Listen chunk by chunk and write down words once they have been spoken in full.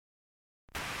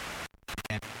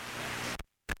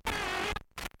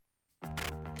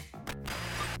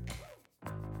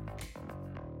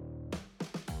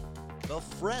The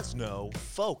Fresno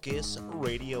Focus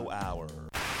Radio Hour.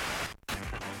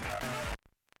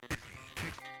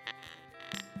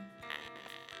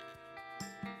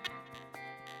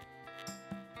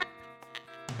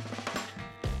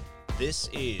 This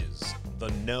is the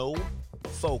No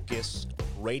Focus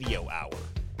Radio Hour.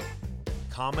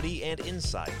 Comedy and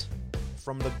insight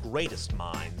from the greatest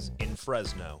minds in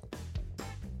Fresno.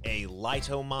 A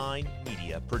Lightomine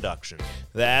Media production.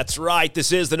 That's right.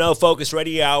 This is the No Focus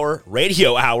Radio Hour,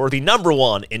 the number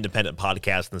one independent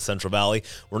podcast in the Central Valley.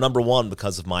 We're number one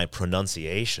because of my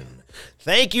pronunciation.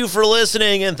 Thank you for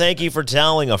listening, and thank you for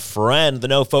telling a friend. The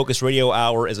No Focus Radio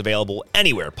Hour is available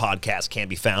anywhere podcasts can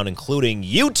be found, including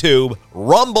YouTube,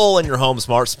 Rumble, and your home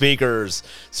smart speakers.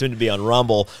 Soon to be on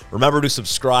Rumble. Remember to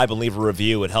subscribe and leave a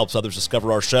review. It helps others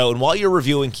discover our show. And while you're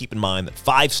reviewing, keep in mind that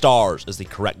 5 stars is the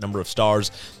correct number of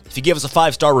stars. If you give us a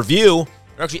 5-star review,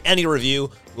 or actually any review,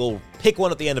 we'll pick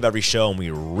one at the end of every show and we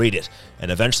read it.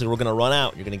 And eventually we're going to run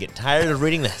out. You're going to get tired of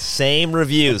reading the same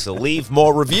reviews, so leave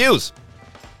more reviews.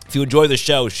 If you enjoy the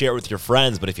show, share it with your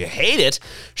friends. But if you hate it,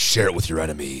 share it with your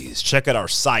enemies. Check out our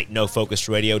site,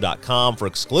 nofocusradio.com, for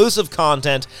exclusive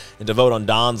content and to vote on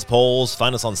Don's polls.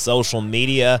 Find us on social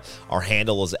media. Our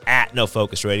handle is at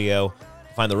nofocusradio.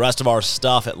 Find the rest of our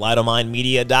stuff at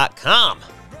lightominemedia.com.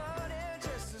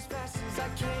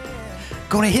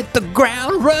 Gonna hit the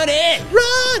ground running,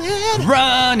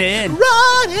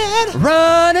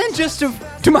 just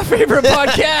to my favorite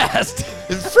podcast.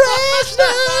 Fresno!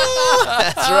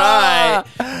 That's right.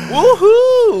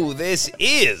 Woohoo! This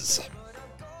is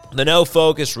the No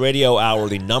Focus Radio Hour,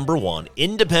 the number one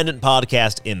independent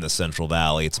podcast in the Central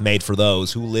Valley. It's made for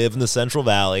those who live in the Central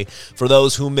Valley, for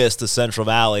those who miss the Central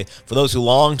Valley, for those who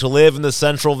long to live in the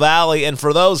Central Valley, and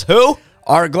for those who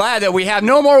are glad that we have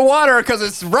no more water because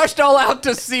it's rushed all out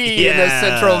to sea in the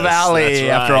Central Valley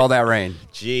after all that rain.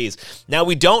 Jeez. Now,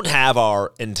 we don't have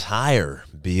our entire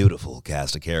beautiful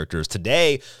cast of characters.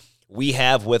 Today, we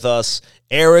have with us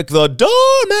Eric the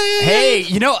Doorman. Hey,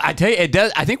 you know, I tell you, it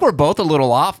does. I think we're both a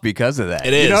little off because of that.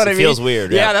 It is. You know what I mean? Feels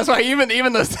weird. Yeah, that's why even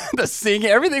the singing,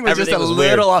 everything was just a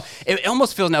little off. It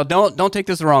almost feels, now don't take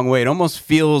this the wrong way. It almost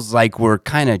feels like we're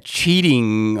kind of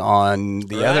cheating on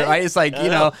the other. It's like, you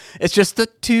know, it's just the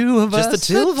two of us. Just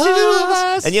the two of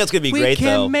us. And you know, it's going to be great,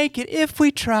 though. We can make it if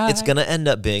we try. It's going to end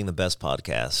up being the best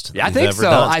podcast. Yeah, I think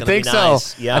so. I think so.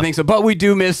 Yeah. I think so. But we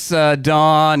do miss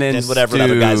Dawn and whatever Stu,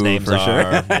 other guys' names for are.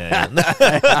 Sure. Yeah.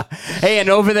 Hey, and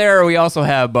over there we also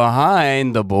have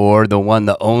behind the board the one,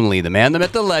 the only, the man, the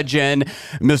myth, the legend,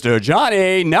 Mr.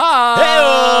 Johnny Knobs.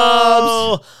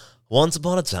 Hey-o! Once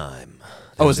upon a time.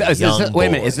 Wait a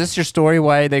minute. Is this your story?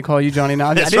 Why they call you Johnny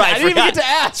Knobs? That's right. I didn't even get to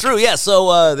ask. True. Yeah.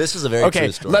 So this is a very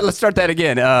true story. Let's start that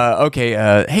again.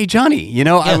 Hey, Johnny. You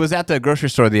know, I was at the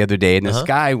grocery store the other day, and this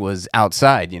guy was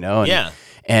outside. You know.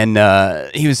 And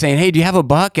he was saying, "Hey, do you have a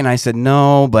buck?" And I said,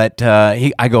 "No," but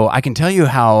I can tell you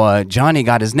how Johnny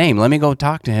got his name. Let me go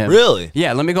talk to him. Really?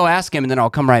 Yeah. Let me go ask him, and then I'll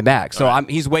come right back. So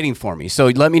he's waiting for me. So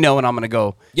let me know, and I'm going to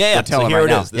go. Yeah. Tell so him here right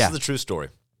it now. is. This is the true story.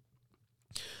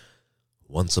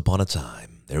 Once upon a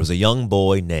time, there was a young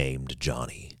boy named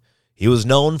Johnny. He was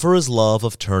known for his love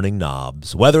of turning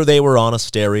knobs, whether they were on a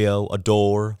stereo, a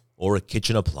door, or a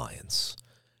kitchen appliance.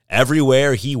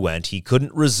 Everywhere he went, he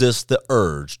couldn't resist the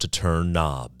urge to turn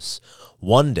knobs.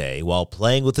 One day, while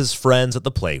playing with his friends at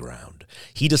the playground,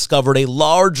 he discovered a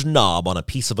large knob on a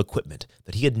piece of equipment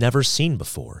that he had never seen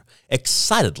before.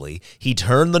 Excitedly, he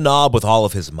turned the knob with all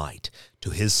of his might. To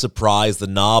his surprise, the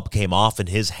knob came off in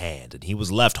his hand, and he was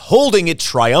left holding it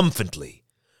triumphantly.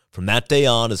 From that day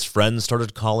on, his friends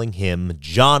started calling him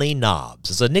Johnny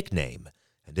Knobs as a nickname,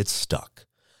 and it stuck.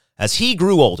 As he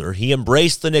grew older, he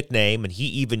embraced the nickname, and he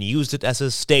even used it as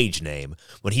his stage name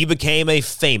when he became a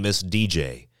famous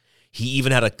DJ. He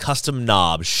even had a custom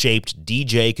knob-shaped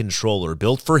DJ controller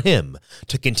built for him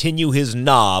to continue his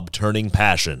knob-turning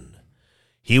passion.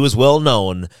 He was well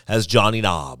known as Johnny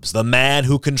Knobs, the man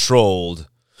who controlled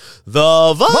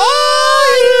the volume.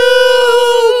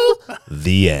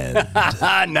 The end.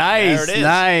 Nice,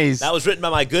 nice. That was written by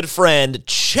my good friend,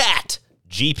 Chat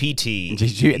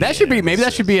GPT. That should be, maybe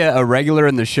that should be a regular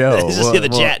in the show. Just get the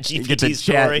Chat GPT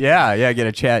story. Get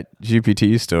a Chat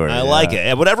GPT story. I like it.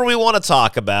 And whatever we want to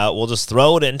talk about, we'll just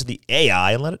throw it into the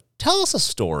AI and let it tell us a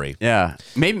story. Yeah.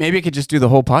 Maybe it could just do the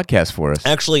whole podcast for us.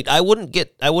 Actually, I wouldn't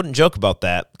joke about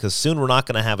that because soon we're not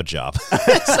going to have a job.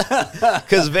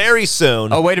 Because very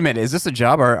soon. Oh, wait a minute. Is this a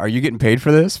job? Are you getting paid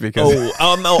for this? Because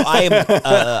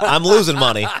I'm losing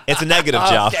money. It's a negative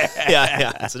job.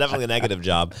 Yeah. It's definitely a negative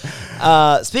job.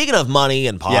 Speaking of money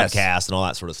and podcasts and all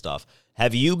that sort of stuff,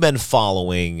 have you been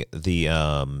following the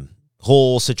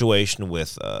whole situation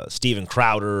with Steven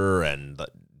Crowder and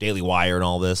Daily Wire and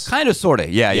all this? Kind of, sort of.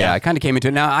 Yeah. I kind of came into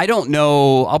it. Now, I don't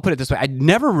know. I'll put it this way. I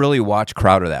never really watched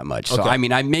Crowder that much. So, I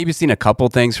mean, I've maybe seen a couple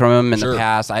things from him in the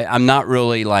past. I'm not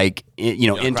really, like,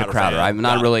 into Crowder. I'm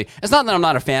not really. It's not that I'm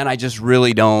not a fan. I just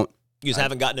really don't. You just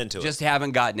haven't gotten into it. Just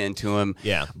haven't gotten into him.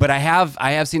 Yeah. But I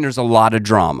have seen there's a lot of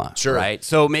drama. Sure. Right?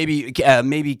 So maybe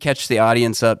catch the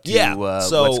audience up to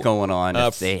what's going on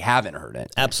if they haven't heard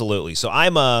it. Absolutely. So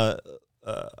I'm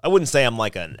I wouldn't say I'm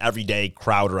like an everyday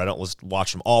Crowder. I don't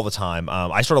watch him all the time.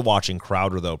 I started watching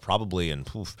Crowder, though, probably in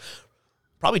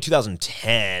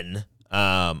 2010.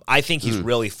 I think he's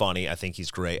really funny. I think he's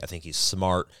great. I think he's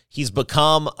smart. He's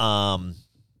become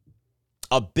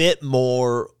a bit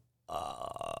more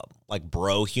like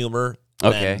bro humor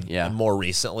more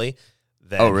recently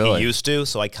than he used to.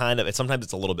 So I sometimes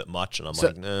it's a little bit much, and I'm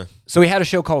like, nah. So he had a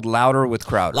show called Louder with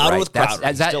Crowder. Louder with Crowder.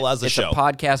 He still has the show. It's a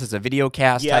podcast. It's a video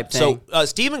cast type thing. So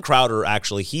Steven Crowder,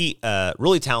 actually, he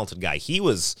really talented guy. He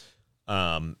was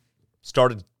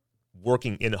started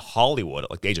working in Hollywood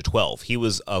at like the age of 12. He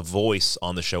was a voice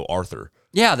on the show Arthur.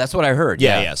 Yeah, that's what I heard.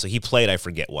 Yeah. So he played, I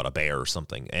forget what, a bear or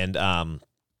something, and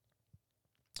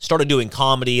started doing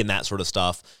comedy and that sort of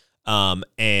stuff.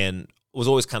 And was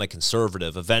always kind of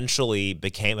conservative. Eventually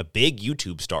became a big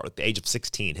YouTube star at the age of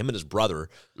 16. Him and his brother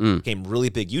became really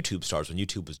big YouTube stars when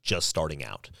YouTube was just starting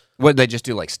out. What, they just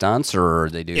do like stunts, or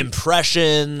they do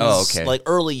impressions? Oh, okay. Like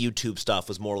early YouTube stuff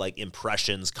was more like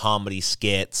impressions, comedy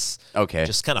skits. Okay.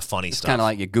 Just kind of funny stuff. Kind of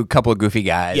like a couple of goofy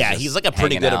guys. Yeah, he's like a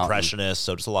pretty good impressionist,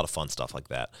 so just a lot of fun stuff like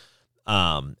that.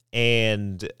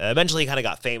 And eventually he kind of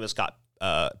got famous, got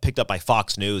picked up by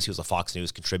Fox News. He was a Fox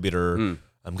News contributor.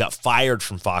 Got fired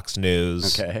from Fox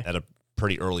News at a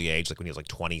pretty early age, like when he was like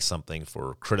 20-something,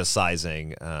 for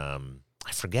criticizing, I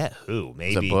forget who,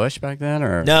 maybe. Was it Bush back then?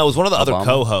 Or no, it was one of the Obama? other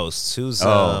co-hosts who's...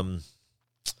 Oh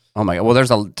my God. Well, there's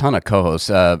a ton of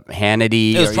co-hosts.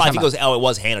 Hannity. It was probably, it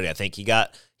was Hannity, I think. He did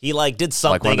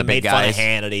something like and made fun of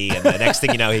Hannity, and the next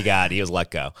thing you know, he was let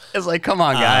go. It's like, come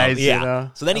on, guys. Yeah. You know?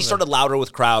 So then he started Louder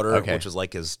with Crowder, which was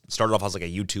like started off as like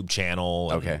a YouTube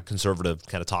channel, and conservative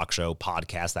kind of talk show,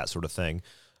 podcast, that sort of thing.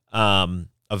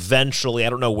 Eventually, I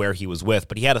don't know where he was with,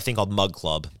 but he had a thing called Mug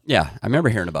Club. Yeah, I remember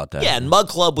hearing about that. Yeah, and Mug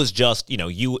Club was just,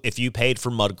 if you paid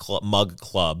for Mug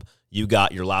Club, you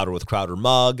got your Louder with Crowder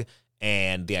mug,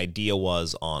 and the idea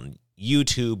was on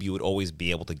YouTube, you would always be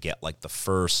able to get like the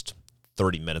first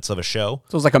 30 minutes of a show. So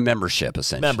it was like a membership,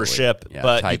 essentially.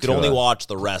 But you could only watch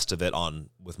the rest of it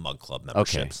with Mug Club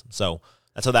memberships. Okay. So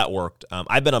that's how that worked.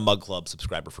 I've been a Mug Club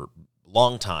subscriber for a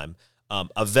long time.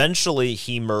 Eventually,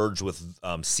 he merged with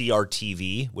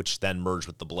CRTV, which then merged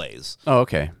with The Blaze. Oh,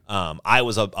 okay. I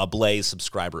was a Blaze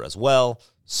subscriber as well,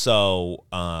 so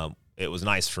it was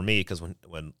nice for me because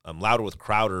when Louder with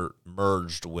Crowder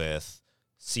merged with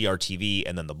CRTV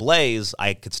and then The Blaze,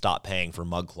 I could stop paying for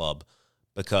Mug Club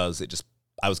because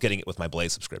I was getting it with my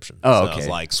Blaze subscription. Oh, okay. I was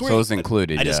like, sweet. So it was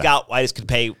included. I just could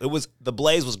pay. The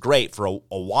Blaze was great for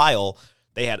a while.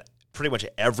 They had pretty much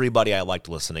everybody I liked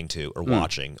listening to or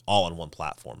watching all on one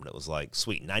platform. And it was like,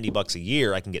 sweet, $90 a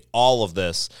year, I can get all of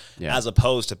this, as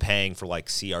opposed to paying for like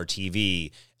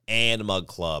CRTV and Mug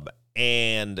Club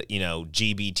and,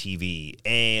 GBTV,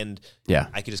 and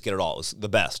I could just get it all. It was the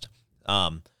best.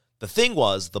 The thing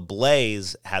was, The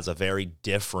Blaze has a very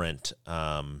different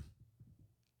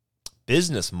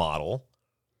business model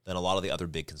than a lot of the other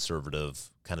big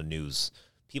conservative kind of news.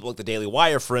 People like the Daily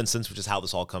Wire, for instance, which is how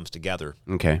this all comes together.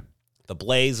 Okay. The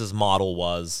Blaze's model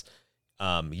was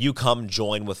you come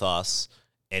join with us,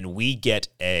 and we get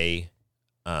a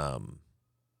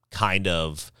kind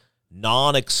of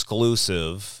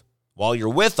non-exclusive. While you're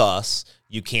with us,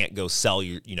 you can't go sell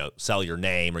your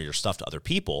name or your stuff to other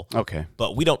people. Okay.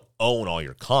 But we don't own all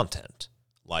your content.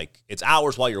 Like, it's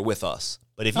ours while you're with us.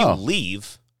 But if you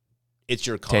leave, it's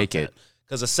your content. Take it.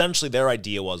 Because essentially their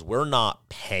idea was, we're not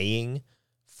paying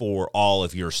for all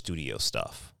of your studio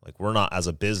stuff. Like, we're not, as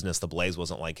a business, The Blaze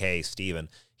wasn't like, hey, Steven,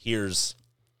 here's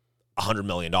 $100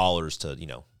 million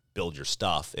to, build your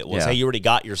stuff. It was, hey, you already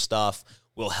got your stuff.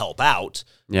 We'll help out.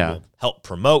 We'll help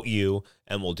promote you,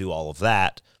 and we'll do all of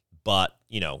that. But,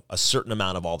 a certain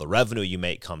amount of all the revenue you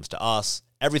make comes to us.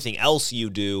 Everything else you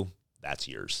do, that's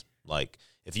yours. Like,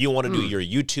 if you want to do your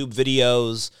YouTube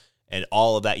videos and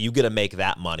all of that, you get to make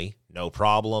that money, no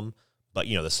problem. But,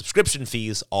 the subscription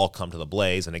fees all come to The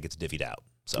Blaze, and it gets divvied out.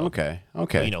 So, okay.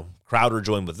 Crowder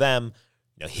joined with them.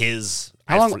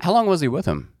 How long was he with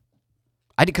him?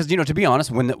 Because to be honest,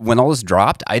 when all this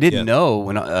dropped, I didn't know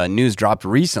when news dropped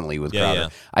recently with Crowder. Yeah.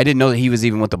 I didn't know that he was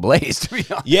even with The Blaze. To be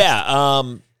honest.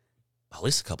 Yeah. At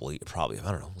least a couple of, probably,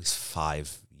 I don't know, at least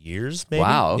 5 years, maybe.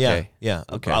 Wow. Okay. Yeah.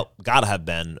 Okay. Gotta have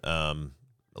been at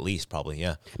at least, probably,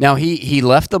 yeah. Now, he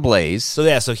left the Blaze. So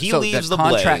he leaves the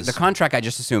Blaze. The contract, I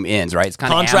just assume, ends, right? It's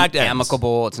kind of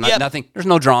amicable. It's not nothing. There's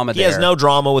no drama there. He has no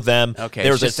drama with them. Okay.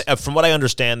 From what I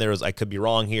understand, I could be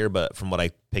wrong here, but from what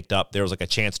I picked up, there was like a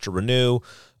chance to renew.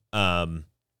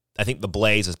 I think the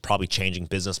Blaze is probably changing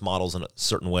business models in a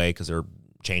certain way because they're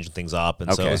changing things up.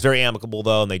 And so it was very amicable,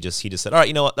 though, and he just said, all right,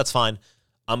 you know what, that's fine.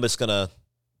 I'm just going to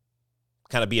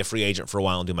kind of be a free agent for a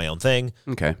while and do my own thing.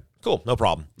 Okay. Cool, no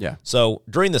problem. Yeah. So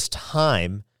during this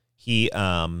time, he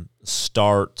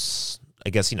starts,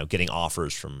 I guess, getting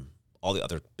offers from all the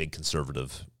other big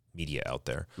conservative media out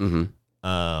there. Mm-hmm.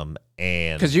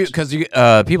 And because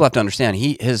people have to understand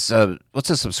what's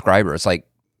his subscriber? It's like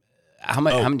how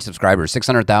many subscribers?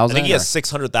 600,000. I think he has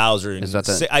 600,000.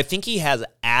 I think he has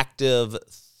active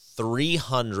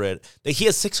 300. He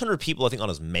has 600 people, I think, on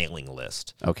his mailing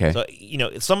list. Okay. So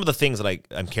some of the things that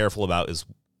I'm careful about is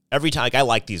every time, like, I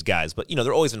like these guys, but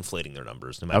they're always inflating their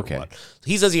numbers no matter what. So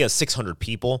he says he has 600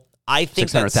 people. I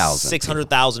think that's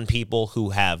 600,000 people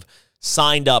who have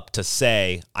signed up to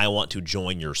say, I want to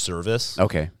join your service.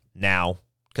 Okay. Now,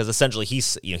 because essentially he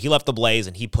left the Blaze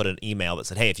and he put an email that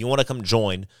said, hey, if you want to come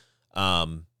join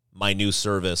my new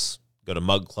service, go to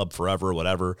Mug Club Forever or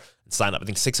whatever and sign up. I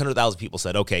think 600,000 people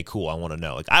said, okay, cool, I want to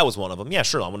know. Like, I was one of them. Yeah,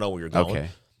 sure, I want to know where you're going. Okay.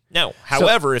 Now,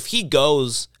 however, if he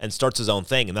goes and starts his own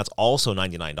thing and that's also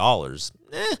 $99,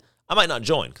 I might not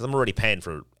join because I'm already paying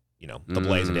for the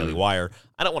Blaze and Daily Wire.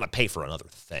 I don't want to pay for another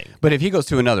thing. But if he goes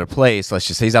to another place, let's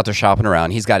just say he's out there shopping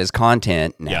around, he's got his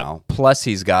content now, plus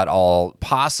he's got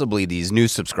possibly these new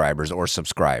subscribers or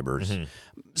subscribers. Mm-hmm.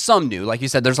 Some new, like you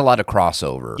said, there's a lot of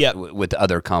crossover with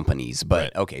other companies.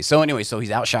 But okay, so anyway, so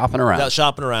he's out shopping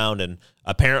around. And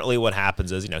apparently what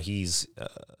happens is, he's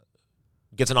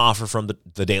gets an offer from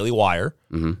the Daily Wire.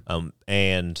 Mm-hmm.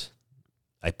 And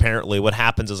apparently what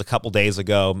happens is a couple days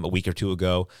ago, a week or two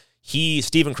ago,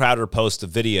 Steven Crowder posts a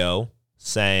video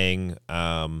saying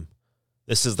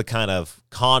this is the kind of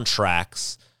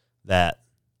contracts that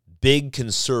big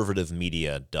conservative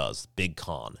media does, big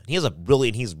con. And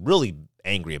he's really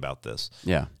angry about this.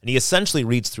 Yeah. And he essentially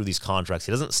reads through these contracts.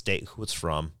 He doesn't state who it's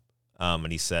from.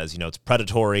 And he says, it's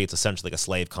predatory. It's essentially like a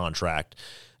slave contract.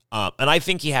 And I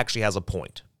think he actually has a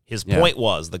point. His point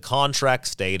was the contract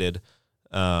stated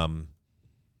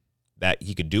that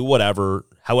he could do whatever.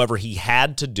 However, he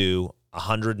had to do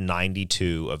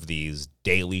 192 of these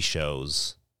daily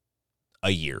shows a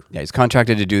year. Yeah, he's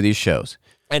contracted to do these shows.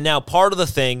 And now part of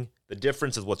the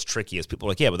difference is what's tricky is people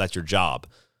are like, yeah, but that's your job.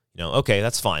 Okay,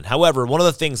 that's fine. However, one of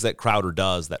the things that Crowder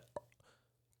does that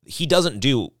he doesn't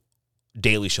do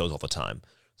daily shows all the time.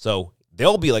 So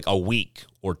there'll be like a week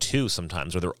or two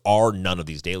sometimes where there are none of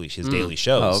these daily shows.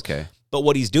 Oh, okay. But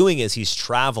what he's doing is he's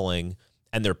traveling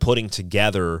and they're putting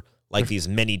together like these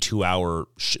many 2-hour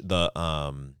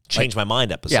Change My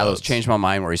Mind episodes. Yeah, those Change My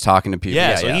Mind where he's talking to people.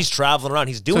 Yeah, so he's traveling around.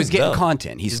 He's doing. So he's getting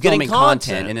content. He's filming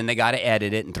content, and then they got to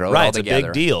edit it and throw it all together. Right, it's a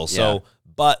big deal. So,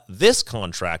 but this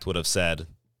contract would have said,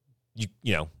 you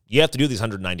have to do these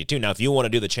 192. Now, if you want to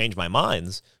do the Change My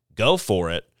Minds, go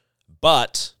for it.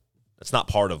 But that's not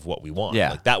part of what we want.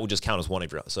 Yeah, like that would just count as one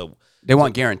of your. So they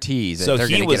want guarantees that they're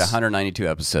going to get 192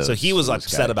 episodes. So he was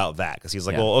upset about that because he's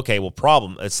like,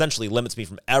 problem essentially limits me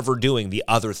from ever doing the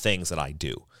other things that I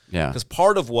do. Yeah. Because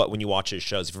part of when you watch his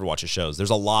shows, if you ever watch his shows, there's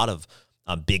a lot of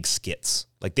big skits.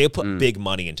 Like they put big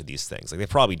money into these things. Like they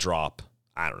probably drop,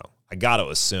 I don't know, I got to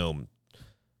assume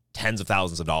tens of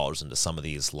thousands of dollars into some of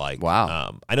these. Like,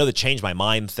 wow. I know the Change My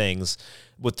Mind things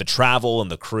with the travel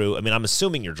and the crew. I mean, I'm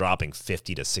assuming you're dropping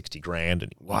 50 to 60 grand in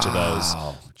each of those.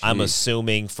 Jeez. I'm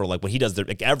assuming for like when he does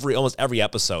like almost every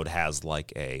episode has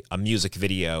like a music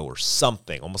video or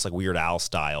something, almost like Weird Al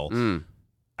style.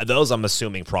 Those I'm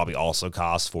assuming probably also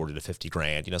cost 40 to 50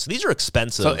 grand. So these are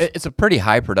expensive. So it's a pretty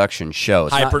high production show.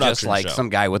 It's not just like show. Some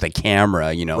guy with a camera,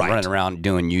 running around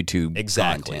doing YouTube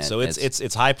exactly. content. So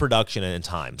it's high production and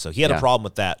time. So he had a problem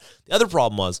with that. The other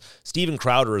problem was Steven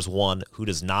Crowder is one who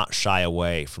does not shy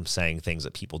away from saying things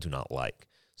that people do not like.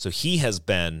 So he has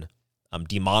been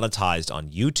demonetized on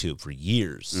YouTube for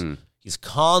years. He's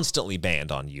constantly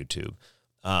banned on YouTube.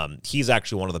 He's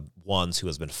actually one of the ones who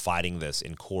has been fighting this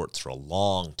in courts for a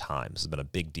long time. This has been a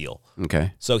big deal.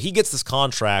 Okay. So he gets this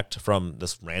contract from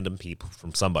this random people,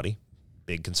 from somebody,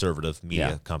 big conservative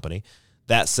media company,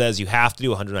 that says you have to do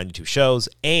 192 shows.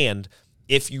 And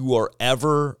if you are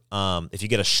ever, if you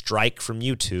get a strike from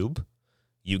YouTube,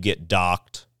 you get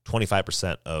docked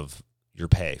 25% of your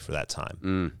pay for that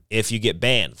time. If you get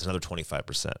banned, it's another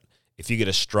 25%. If you get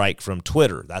a strike from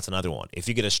Twitter, that's another one. If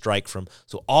you get a strike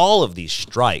so all of these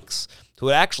strikes So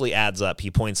it actually adds up.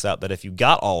 He points out that if you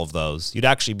got all of those, you'd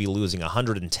actually be losing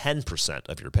 110%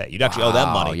 of your pay. You'd actually owe them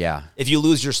money. Yeah. If you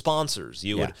lose your sponsors,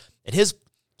 you would. And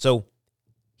so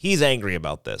he's angry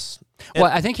about this. Well,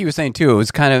 I think he was saying, too, it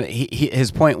was kind of, his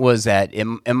point was that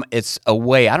it's a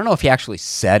way, I don't know if he actually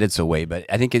said it's a way, but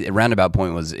I think a roundabout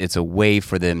point was it's a way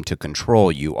for them to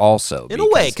control you also. In a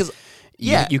way, because...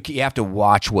 Yeah, you have to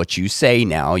watch what you say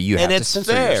now. You have to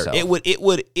censor yourself.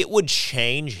 It would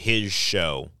change his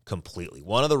show completely.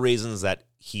 One of the reasons that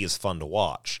he is fun to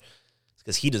watch is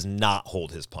because he does not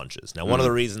hold his punches. Now, one of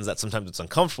the reasons that sometimes it's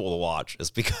uncomfortable to watch is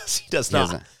because he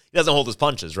doesn't hold his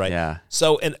punches, right? Yeah.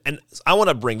 So, and I want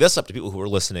to bring this up to people who are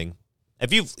listening.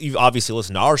 If you've obviously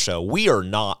listened to our show, we are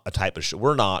not a type of show.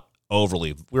 We're not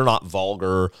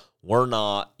vulgar. We're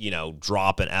not,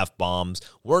 dropping F-bombs.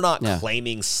 We're not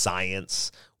claiming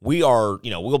science. We are,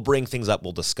 we'll bring things up.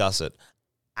 We'll discuss it.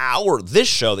 This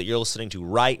show that you're listening to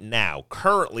right now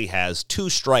currently has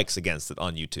 2 strikes against it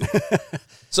on YouTube.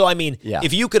 So, I mean,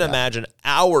 if you can imagine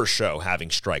our show having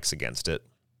strikes against it,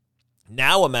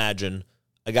 now imagine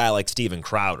a guy like Steven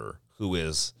Crowder, who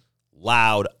is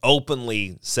loud,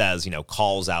 openly says,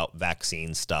 calls out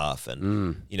vaccine stuff.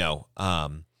 And,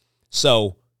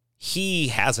 so... He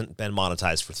hasn't been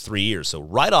monetized for 3 years. So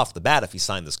right off the bat, if he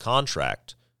signed this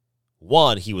contract,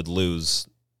 1, he would lose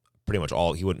pretty much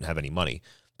all. He wouldn't have any money.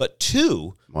 But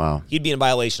 2, he'd be in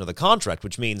violation of the contract,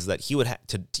 which means that he would have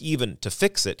to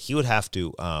fix it, he would have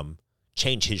to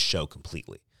change his show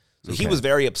completely. So he was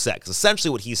very upset because essentially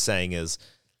what he's saying is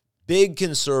big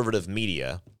conservative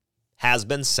media has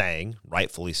been saying,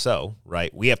 rightfully so,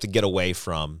 right? We have to get away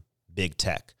from big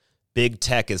tech. Big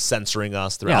tech is censoring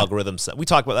us through algorithms. We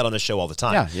talk about that on the show all the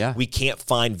time. Yeah. We can't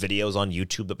find videos on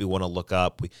YouTube that we want to look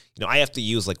up. I have to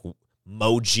use like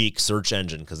Mojeek search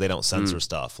engine because they don't censor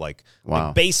stuff. Like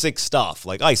basic stuff.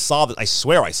 Like I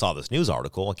swear I saw this news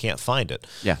article. I can't find it.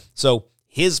 Yeah. So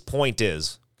his point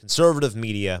is conservative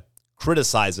media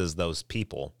criticizes those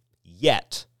people.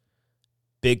 Yet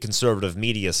big conservative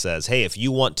media says, hey, if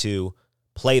you want to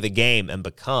play the game and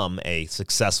become a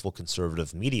successful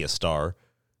conservative media star,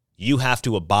 you have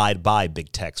to abide by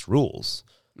big tech's rules.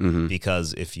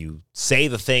 Because if you say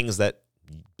the things that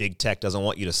big tech doesn't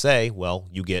want you to say, well,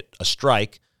 you get a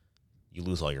strike, you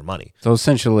lose all your money. So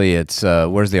essentially, it's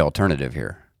where's the alternative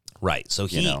here? Right. So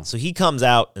he comes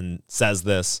out and says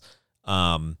this.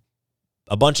 A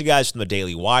bunch of guys from the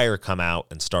Daily Wire come out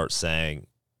and start saying,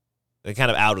 they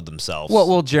kind of outed themselves.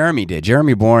 Well, Jeremy did.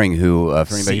 Jeremy Boring, who,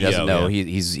 for anybody who doesn't know,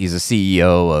 he's a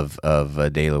CEO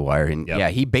of Daily Wire, and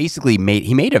he basically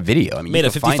made a video. I mean, made a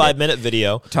 55-minute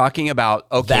video talking about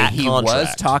he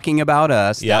was talking about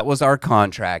us. That was our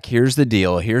contract. Here's the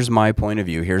deal. Here's my point of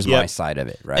view. Here's my side of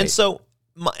it. Right. And so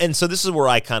this is where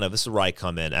I come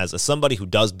in as somebody who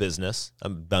does business.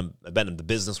 I've been in the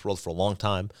business world for a long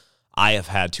time. I have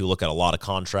had to look at a lot of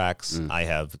contracts. I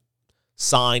have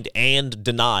signed and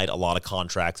denied a lot of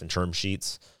contracts and term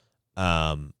sheets.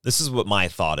 This is what my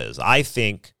thought is. I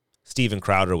think Steven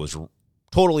Crowder was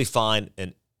totally fine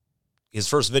in his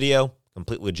first video,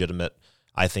 completely legitimate.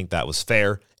 I think that was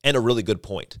fair and a really good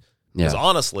point. Because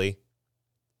honestly,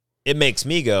 it makes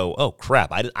me go, oh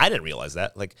crap, I didn't realize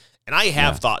that. Like, and I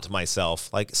have thought to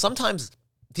myself, like, sometimes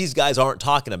these guys aren't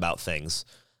talking about things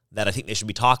that I think they should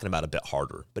be talking about a bit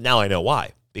harder. But now I know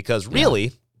why. Because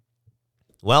really,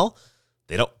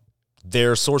 they don't.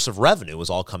 Their source of revenue is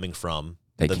all coming from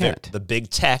the big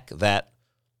tech that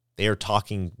they are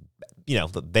talking.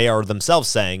 That they are themselves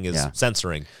saying is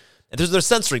censoring, and they're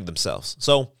censoring themselves.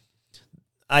 So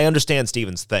I understand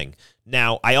Steven's thing.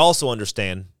 Now I also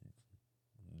understand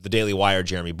the Daily Wire,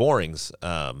 Jeremy Boring's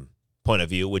point of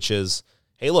view, which is,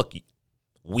 hey, look,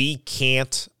 we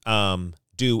can't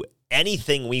do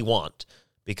anything we want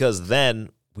because then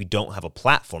we don't have a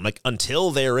platform. Like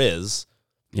until there is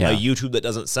a YouTube that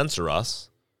doesn't censor us,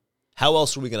 how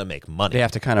else are we going to make money? They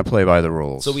have to kind of play by the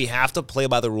rules. So we have to play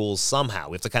by the rules somehow.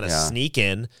 We have to kind of sneak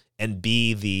in and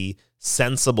be the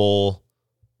sensible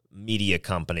media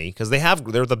company because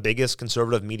they're the biggest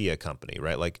conservative media company,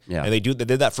 right? And they did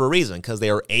that for a reason because they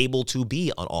are able to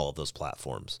be on all of those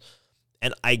platforms.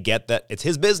 And I get that it's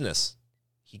his business.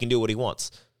 He can do what he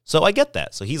wants. So I get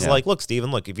that. So he's like, look,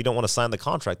 Steven, if you don't want to sign the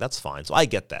contract, that's fine. So I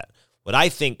get that. What I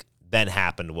think then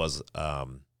happened was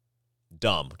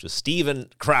dumb. Just Steven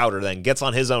Crowder then gets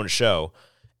on his own show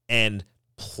and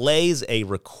plays a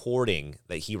recording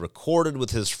that he recorded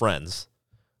with his friends,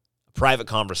 a private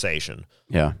conversation.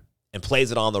 Yeah. And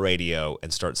plays it on the radio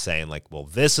and starts saying, well,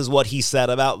 this is what he said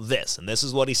about this, and this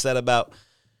is what he said about,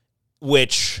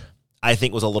 which I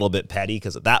think was a little bit petty,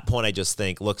 because at that point I just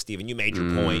think, look, Steven, you made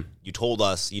your point. You told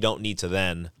us you don't need to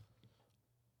then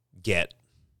get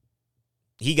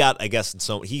he got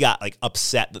like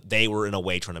upset that they were in a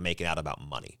way trying to make it out about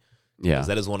money. Yeah. Because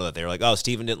that is one of the, they were like, oh,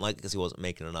 Steven didn't like it because he wasn't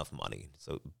making enough money.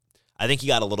 So I think he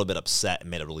got a little bit upset and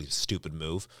made a really stupid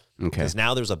move. Okay. Because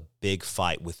now there's a big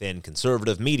fight within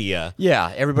conservative media.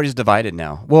 Yeah, everybody's divided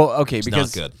now. Well, okay, It's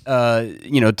because not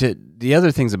good. The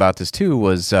other things about this too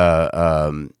was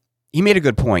he made a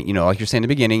good point. Like you're saying in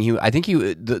the beginning,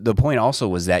 the point also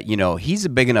was that he's a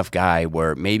big enough guy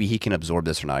where maybe he can absorb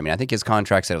this or not. I mean, I think his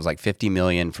contract said it was like $50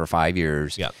 million for 5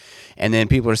 years. Yeah. And then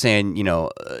people are saying,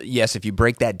 yes, if you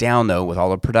break that down though, with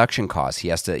all the production costs, he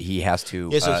has to.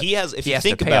 Yeah. So he has. If you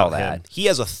think about him, he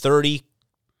has a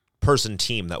 30-person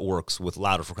team that works with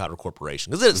Louder for Crowder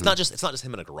Corporation, because it's not just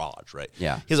him in a garage, right?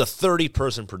 Yeah. He has a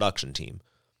 30-person production team,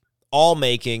 all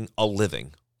making a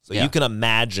living. So you can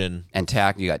imagine, and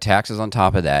you got taxes on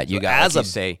top of that. You got,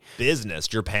 as a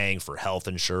business, you're paying for health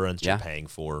insurance. You're paying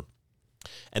for,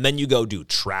 and then you go do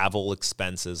travel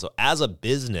expenses. So as a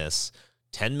business,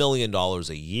 $10 million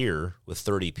a year with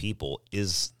 30 people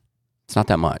it's not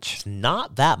that much. It's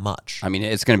not that much. I mean,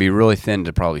 it's going to be really thin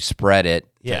to probably spread it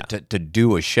Yeah. to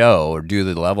do a show or do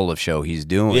the level of show he's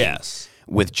doing. Yes.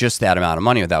 With just that amount of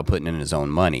money without putting in his own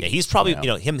money. Yeah, he's probably,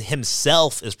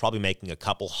 himself is probably making a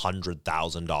couple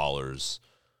 $100,000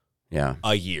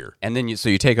 a year. And then you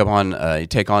take on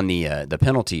the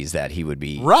penalties that he would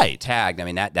be tagged. I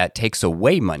mean, that takes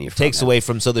away money from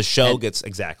him. So the show gets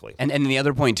exactly. And the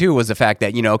other point too was the fact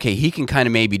that, he can kind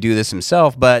of maybe do this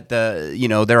himself, but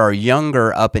there are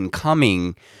younger up and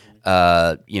coming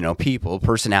people,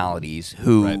 personalities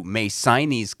who may sign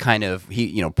these kind of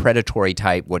predatory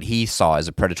type, what he saw as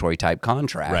a predatory type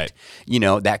contract. Right.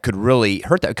 That could really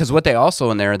hurt that, because what they also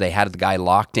in there, they had the guy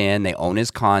locked in, they own his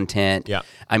content. Yeah.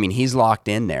 I mean, he's locked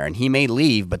in there and he may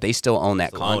leave, but they still own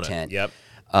that content. Yep.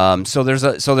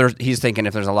 He's thinking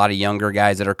if there's a lot of younger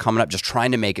guys that are coming up just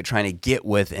trying to get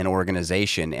with an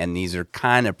organization, and these are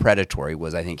kind of predatory,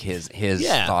 was I think his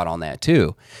thought on that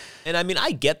too. And I mean,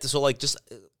 I get this. So like just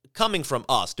coming from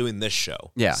us doing this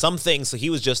show, some things. So he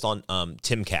was just on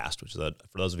Timcast, which is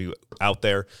for those of you out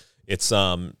there, it's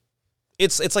like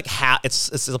it's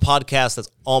a podcast that's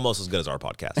almost as good as our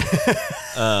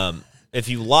podcast. If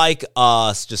you like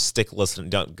us, just stick listening.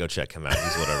 Don't go check him out.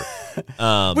 He's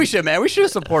whatever. We should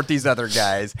support these other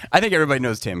guys. I think everybody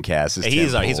knows Timcast.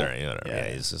 He's all right. Yeah,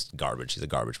 he's just garbage. He's a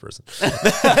garbage person.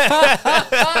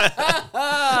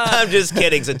 I'm just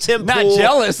kidding. So Tim not Pool,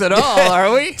 jealous at all,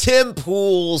 are we? Tim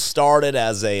Pool started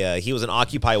as he was an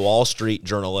Occupy Wall Street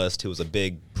journalist who was a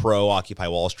big pro Occupy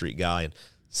Wall Street guy, and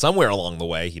somewhere along the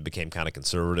way he became kind of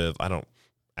conservative. I don't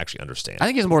actually understand. I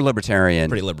think he's more libertarian.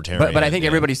 Pretty libertarian. But I think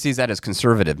everybody sees that as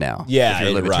conservative now. Yeah, if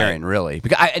you're libertarian, really.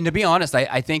 Because and to be honest,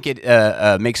 I think it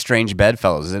makes strange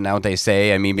bedfellows. Isn't that what they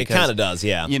say? I mean, because it kind of does,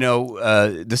 yeah.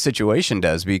 The situation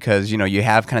does, because you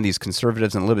have kind of these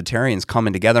conservatives and libertarians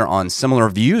coming together on similar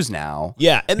views now.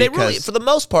 Yeah, and they really, for the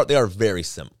most part, they are very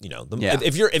similar.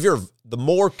 If you're the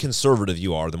more conservative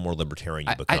you are, the more libertarian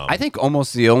you become. I think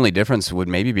almost the only difference would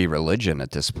maybe be religion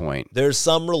at this point. There's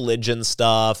some religion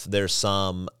stuff. There's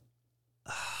some,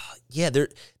 I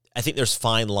think there's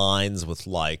fine lines with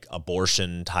like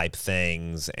abortion type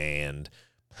things and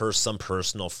some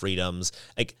personal freedoms.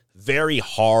 Like very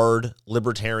hard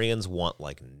libertarians want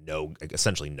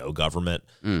essentially no government.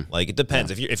 Like it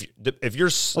depends. Yeah. If you're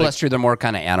well, that's true. They're more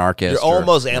kind of anarchist. You're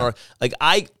almost anarchist. Like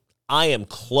I am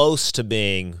close to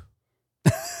being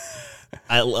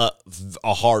a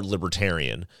hard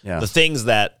libertarian. Yeah. The things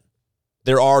that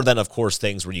there are then, of course,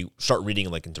 things where you start reading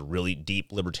like into really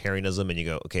deep libertarianism, and you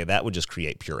go, okay, that would just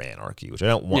create pure anarchy, which I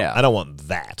don't want. Yeah. I don't want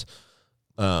that.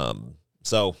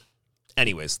 So,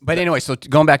 anyways, so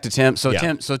going back to Tim,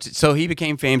 so he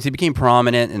became famous. He became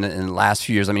prominent in the last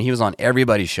few years. I mean, he was on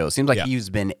everybody's show. Seems like he's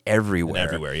been everywhere.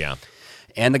 Everywhere, yeah.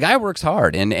 And the guy works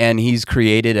hard, and he's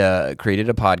created a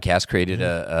podcast, created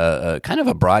a kind of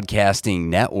a broadcasting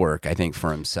network, I think,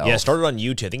 for himself. Yeah, started on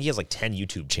YouTube. I think he has like 10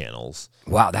 YouTube channels.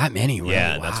 Wow, that many, really?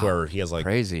 Yeah, wow. That's where he has like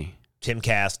crazy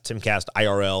Timcast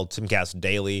IRL, Timcast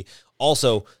Daily.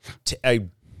 Also, a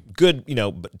good,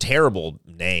 but terrible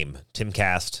name.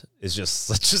 Timcast is just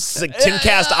like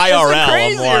Timcast IRL.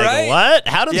 Crazy, I'm like, right? What?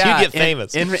 How did you get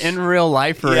famous in real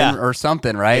life or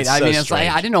something? Right? I mean, it's like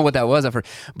I didn't know what that was at first.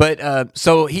 But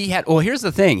so he had. Well, here's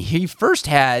the thing. He first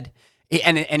had.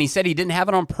 And he said he didn't have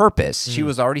it on purpose. She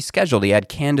was already scheduled. He had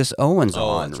Candace Owens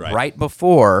on right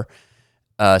before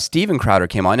Steven Crowder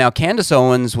came on. Now, Candace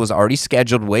Owens was already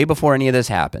scheduled way before any of this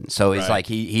happened. So it's like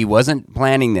he wasn't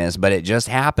planning this, but it just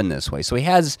happened this way. So he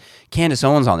has Candace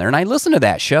Owens on there. And I listened to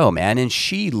that show, man, and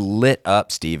she lit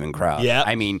up Steven Crowder. Yeah.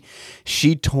 I mean,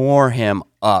 she tore him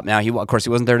up. Now, of course, he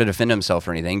wasn't there to defend himself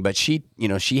or anything, but she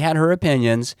had her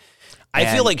opinions. I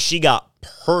feel like she got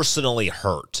personally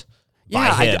hurt.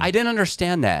 Yeah, I didn't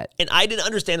understand that. And I didn't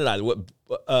understand it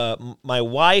either. My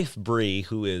wife, Bree,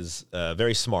 who is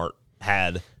very smart,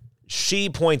 she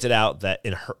pointed out that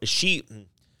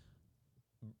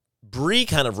Bree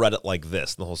kind of read it like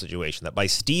this, the whole situation, that by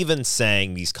Steven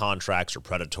saying these contracts are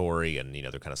predatory and,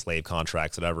 they're kind of slave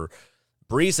contracts, whatever,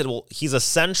 Bree said, well, he's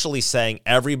essentially saying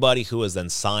everybody who has then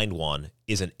signed one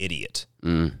is an idiot.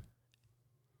 Mm.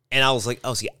 And I was like,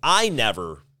 oh, see, You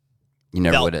never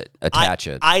would attach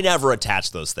it. I never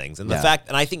attached those things. And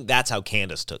and I think that's how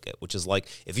Candace took it, which is like,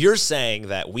 if you're saying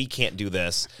that we can't do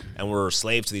this and we're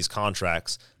slaves to these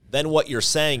contracts, then what you're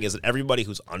saying is that everybody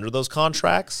who's under those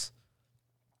contracts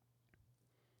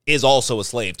is also a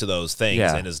slave to those things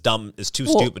and is too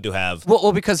stupid to have.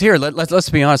 Well, because here, let's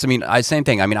be honest. I mean, same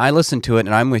thing. I mean, I listened to it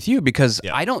and I'm with you because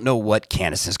I don't know what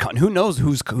Candace's who knows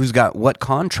who's got what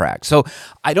contract. So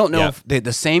I don't know if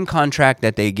the same contract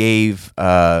that they gave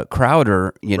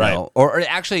Crowder, know, or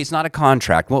actually it's not a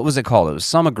contract. What was it called? It was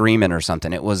some agreement or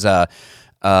something. It was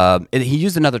he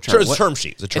used another term. It's a term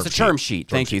sheet. It's a term sheet.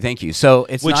 Thank you. So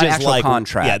it's not an actual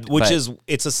contract. Yeah,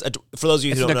 it's for those of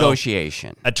you who don't know,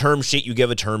 negotiation. A term sheet. You give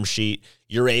a term sheet.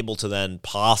 You're able to then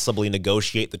possibly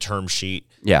negotiate the term sheet.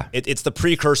 Yeah, it's the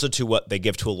precursor to what they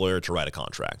give to a lawyer to write a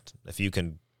contract. If you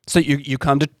can. So you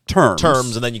come to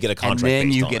terms, and then you get a contract,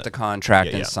 and then you get the contract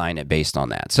and sign it based on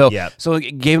that. So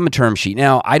it gave him a term sheet.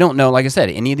 Now I don't know, like I said,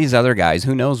 any of these other guys,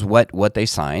 who knows what they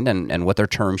signed and what their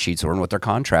term sheets were and what their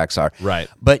contracts are. Right.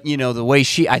 But the way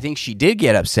I think she did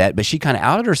get upset, but she kind of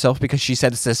outed herself because she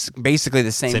said it's basically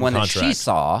the same one contract that she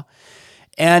saw.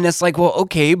 And it's like, well,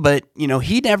 okay, but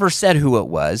he never said who it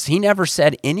was. He never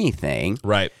said anything.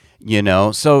 Right.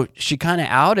 So she kind of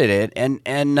outed it, and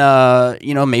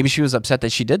maybe she was upset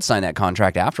that she did sign that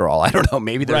contract after all. I don't know.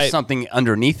 Maybe there's something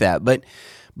underneath that, but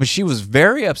she was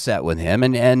very upset with him,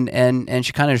 and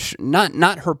she kind of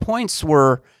not her points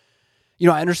were.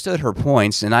 I understood her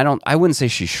points, and I wouldn't say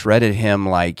she shredded him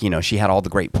like, she had all the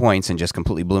great points and just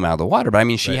completely blew him out of the water. But I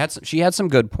mean, she had some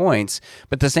good points.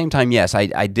 But at the same time, yes,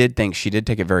 I did think she did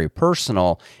take it very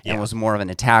personal and was more of an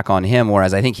attack on him.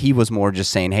 Whereas I think he was more just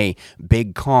saying, "Hey,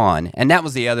 Big Con," and that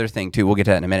was the other thing too. We'll get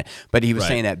to that in a minute. But he was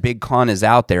saying that Big Con is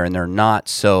out there, and they're not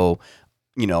so.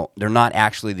 They're not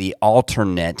actually the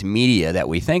alternate media that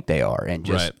we think they are, and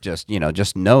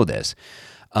just know this.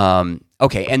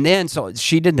 Okay, and then so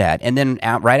she did that, and then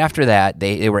right after that,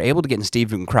 they were able to get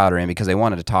Steven Crowder in because they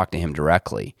wanted to talk to him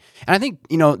directly. And I think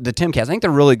the Timcast, I think they're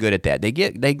really good at that.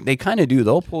 They kind of do.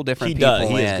 They'll pull different people in.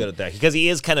 He is good at that because he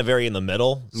is kind of very in the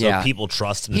middle. So people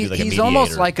trust him to be like a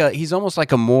mediator. He's almost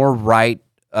like a more right.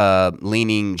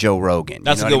 Leaning Joe Rogan.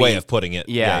 That's a good way of putting it.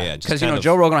 Yeah. Because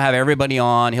Joe Rogan will have everybody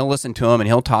on. He'll listen to him and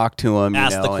he'll talk to him.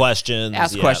 Ask the questions.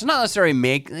 Ask questions. Not necessarily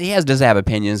he does have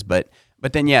opinions, but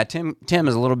then Tim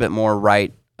is a little bit more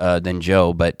right than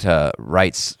Joe, but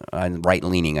right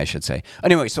leaning, I should say.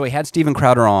 Anyway, so he had Steven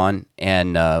Crowder on,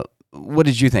 and what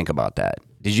did you think about that?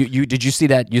 Did you see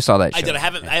that? You saw that show? I did. I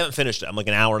haven't finished it. I'm like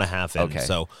an hour and a half in. Okay.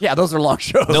 So yeah, those are long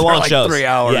shows. They're long shows. 3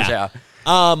 hours. Yeah.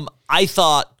 I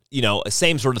thought.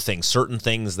 Same sort of thing. Certain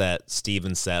things that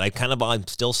Steven said. I'm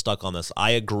still stuck on this.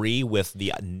 I agree with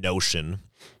the notion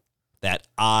that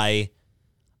I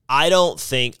don't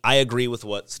think I agree with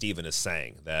what Steven is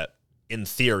saying, that in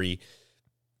theory,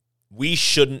 we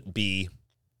shouldn't be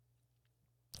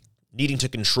needing to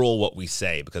control what we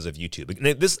say because of YouTube.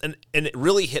 And it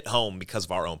really hit home because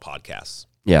of our own podcasts.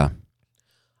 Yeah.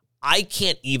 I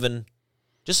can't even,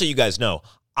 just so you guys know,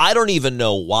 I don't even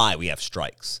know why we have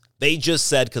strikes. They just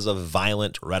said because of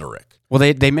violent rhetoric. Well,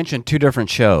 they mentioned two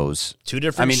different shows.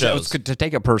 Shows. To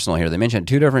take it personal here, they mentioned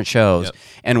two different shows,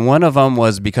 and one of them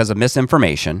was because of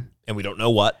misinformation. And we don't know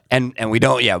what. And we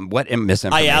don't, what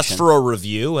misinformation. I asked for a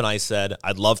review, and I said,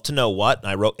 I'd love to know what. And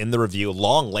I wrote in the review, a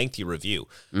long, lengthy review.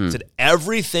 Said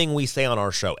everything we say on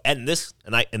our show. And this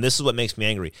is what makes me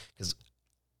angry, because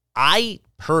I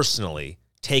personally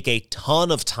take a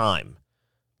ton of time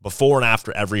before and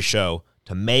after every show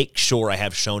to make sure I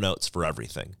have show notes for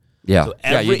everything. Yeah,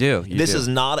 you do. Is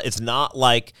not. It's not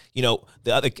like the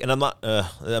other. And I'm not.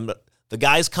 The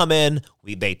guys come in.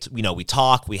 We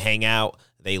talk. We hang out.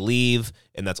 They leave,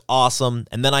 and that's awesome.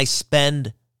 And then I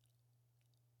spend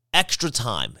extra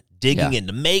time digging in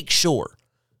to make sure.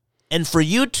 And for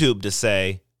YouTube to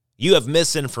say you have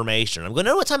misinformation, I'm going,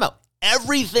 no, it's time about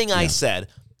everything I said,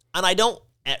 and I don't.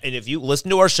 And if you listen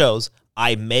to our shows,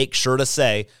 I make sure to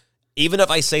say, even if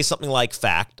I say something like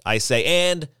fact, I say,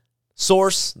 and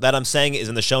source that I'm saying is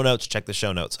in the show notes, check the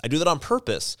show notes. I do that on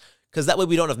purpose because that way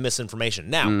we don't have misinformation.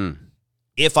 Now,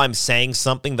 if I'm saying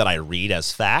something that I read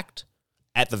as fact,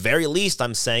 at the very least,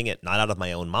 I'm saying it not out of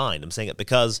my own mind. I'm saying it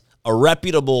because a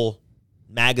reputable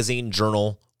magazine,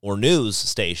 journal, or news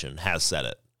station has said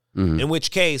it. In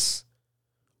which case,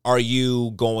 are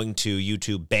you going to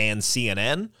YouTube ban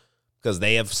CNN because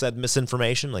they have said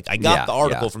misinformation? Like, I got the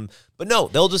article from, but no,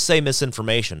 they'll just say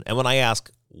misinformation. And when I ask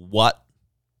what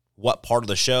part of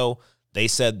the show, they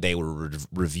said they would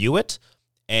review it,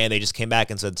 and they just came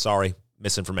back and said, sorry,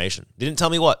 misinformation. They didn't tell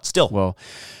me what. Still, well,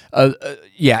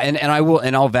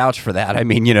 and I'll vouch for that. I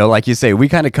mean, like you say, we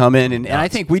kind of come in, and I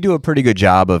think we do a pretty good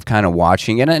job of kind of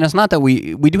watching. And it's not that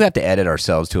we do have to edit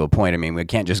ourselves to a point. I mean, we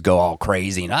can't just go all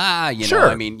crazy and you know.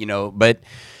 I mean, but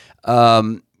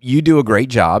you do a great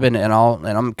job, and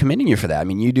I'm commending you for that. I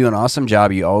mean, you do an awesome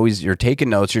job. You're taking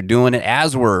notes. You're doing it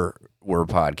as we're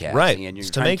podcasting, right? And you're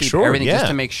just to make sure everything just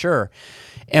to make sure.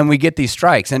 And we get these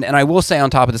strikes. And I will say on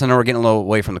top of this, I know we're getting a little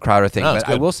away from the Crowder thing, but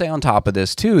I will say on top of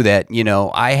this too that,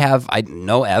 I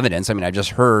no evidence. I mean, I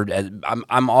just heard,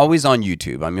 I'm always on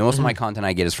YouTube. I mean, most of my content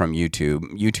I get is from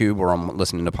YouTube, or I'm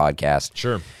listening to podcasts.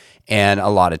 Sure. And a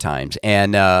lot of times.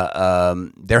 And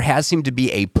there has seemed to be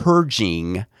a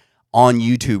purging on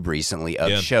YouTube recently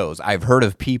of shows. I've heard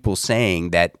of people saying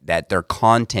that their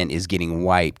content is getting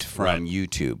wiped from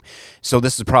YouTube. So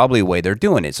this is probably a way they're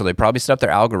doing it. So they probably set up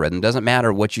their algorithm. Doesn't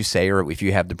matter what you say or if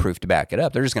you have the proof to back it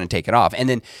up. They're just going to take it off. And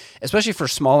then, especially for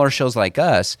smaller shows like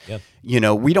us, we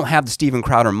don't have the Steven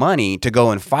Crowder money to go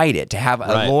and fight it, to have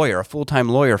a full-time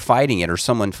lawyer fighting it, or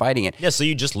someone fighting it. Yeah, so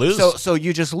you just lose. So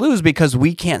you just lose because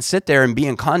we can't sit there and be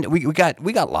in contact.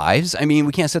 We got lives. I mean,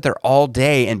 we can't sit there all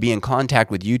day and be in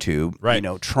contact with YouTube,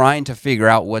 trying to figure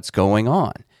out what's going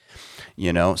on.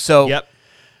 So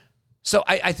So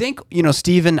I think,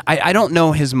 Steven, I don't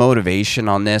know his motivation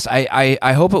on this.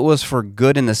 I hope it was for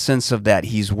good, in the sense of that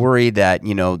he's worried that,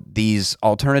 these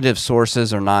alternative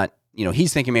sources are not,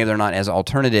 he's thinking maybe they're not as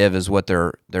alternative as what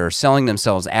they're selling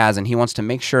themselves as, and he wants to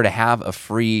make sure to have a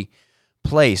free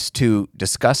place to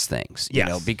discuss things,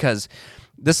 because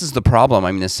this is the problem.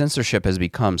 I mean, the censorship has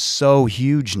become so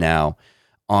huge now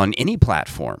on any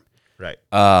platform. Right.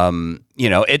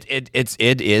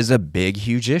 It is a big,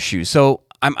 huge issue. So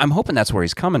I'm hoping that's where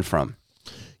he's coming from.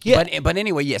 Yeah. But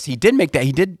anyway, yes, he did make that.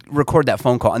 He did record that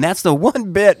phone call, and that's the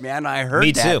one bit, man. I heard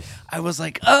Me that. too. I was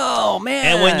like, oh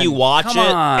man. And when you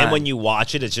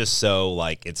watch it, it's just so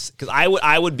like because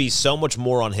I would be so much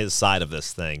more on his side of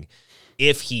this thing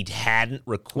if he hadn't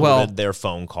recorded their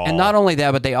phone call. And not only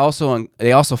that, but they also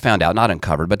found out, not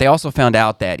uncovered, but they also found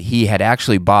out that he had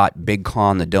actually bought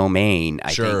BigCon, the domain,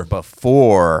 I think,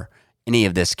 before any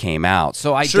of this came out.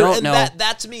 So I don't know.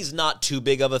 That to me is not too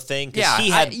big of a thing.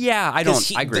 I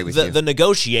agree with you. The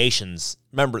negotiations,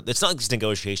 remember, it's not just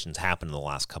negotiations happened in the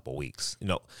last couple weeks.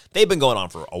 They've been going on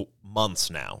for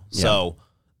months now. Yeah. So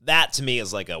that to me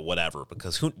is like a whatever,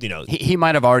 because he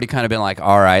might have already kind of been like,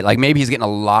 all right, like maybe he's getting a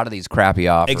lot of these crappy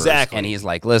offers. Exactly. And he's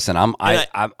like, listen, I'm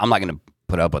not going to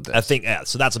put up with this. I think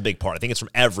so that's a big part. I think it's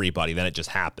from everybody. Then it just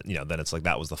happened. Then it's like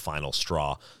that was the final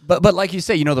straw. But like you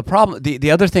say, the problem, the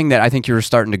other thing that I think you're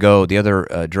starting to go the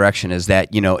other direction is that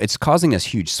it's causing this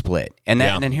huge split. And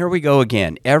then here we go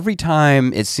again. Every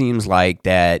time it seems like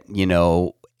that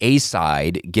a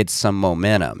side gets some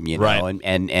momentum,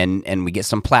 and we get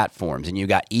some platforms, and you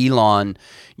got Elon,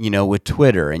 with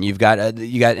Twitter, and you got,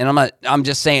 and I'm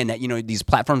just saying that these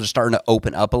platforms are starting to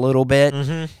open up a little bit.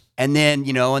 Mm-hmm. And then,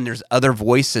 and there's other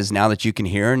voices now that you can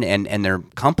hear, and there are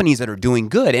companies that are doing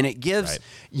good, and it gives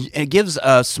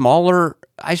smaller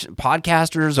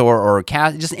podcasters or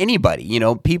just anybody,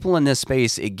 people in this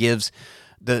space. It gives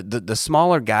the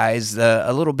smaller guys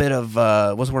a little bit of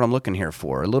what's the word I'm looking here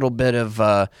for? A little bit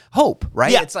of hope,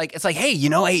 right? Yeah. It's like hey,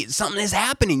 hey, something is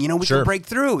happening. We can break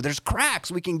through. There's cracks.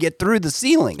 We can get through the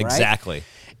ceiling. Right? Exactly.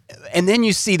 And then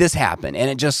you see this happen, and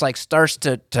it just like starts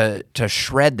to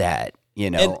shred that.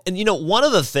 And one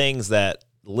of the things that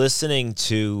listening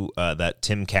to that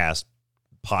Timcast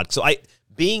pod, so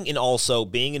being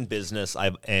in business,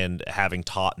 and having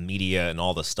taught media and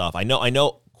all this stuff, I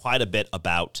know quite a bit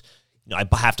about. I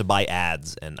have to buy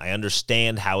ads, and I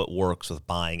understand how it works with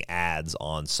buying ads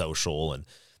on social and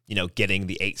getting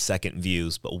the 8-second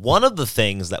views. But one of the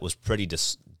things that was pretty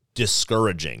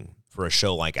discouraging for a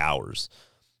show like ours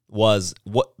was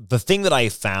the thing that I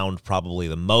found probably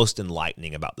the most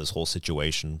enlightening about this whole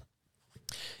situation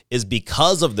is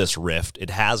because of this rift, it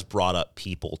has brought up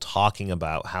people talking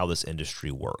about how this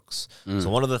industry works. So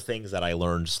one of the things that I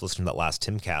learned just listening to that last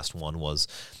Timcast one was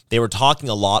they were talking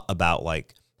a lot about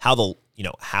like how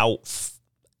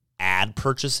ad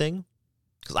purchasing,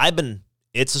 because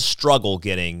it's a struggle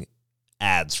getting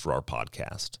ads for our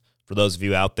podcast. For those of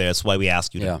you out there, that's why we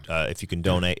ask you to, if you can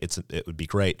donate. It would be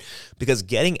great, because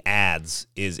getting ads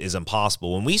is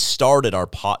impossible. When we started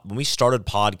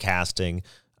podcasting,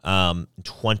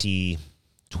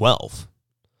 2012.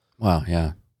 Wow,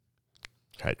 yeah.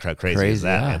 Crazy is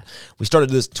that, man? We started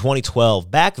this in 2012.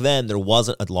 Back then, there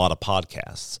wasn't a lot of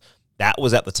podcasts. That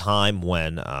was at the time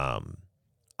when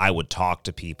I would talk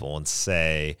to people and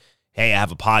say, hey, I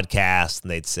have a podcast.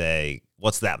 And they'd say,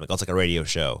 what's that? I'm like, oh, it's like a radio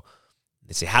show.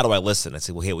 They'd say, how do I listen? I'd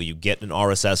say, well, you get an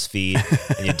RSS feed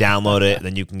and you download it, and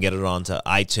then you can get it onto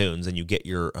iTunes, and you get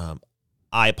your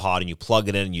iPod and you plug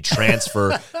it in and you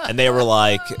transfer. And they were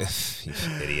like, you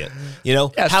idiot. Yeah,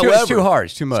 it's too hard.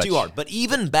 It's too much. It's too hard. But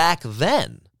even back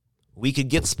then, we could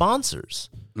get sponsors.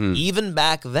 Even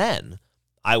back then,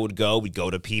 we'd go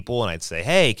to people and I'd say,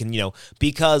 hey,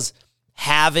 because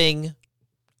having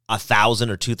 1,000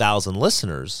 or 2,000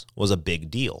 listeners was a big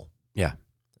deal. Yeah.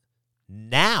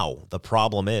 Now the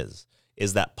problem is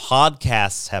that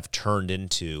podcasts have turned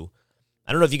into,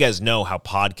 I don't know if you guys know how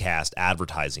podcast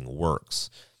advertising works.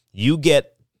 You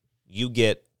get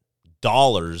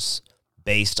dollars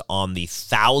based on the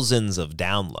thousands of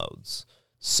downloads.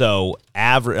 So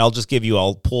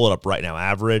I'll pull it up right now.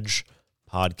 Average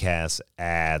podcast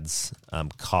ads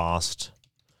cost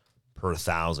per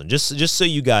 1,000. Just so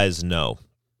you guys know.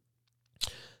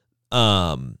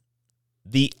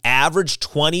 The average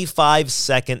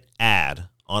 25-second ad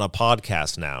on a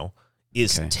podcast now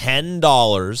is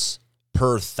 $10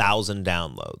 per 1,000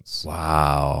 downloads.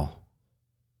 Wow.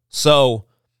 So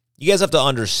you guys have to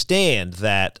understand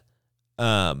that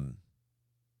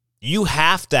you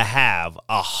have to have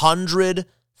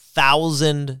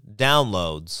 100,000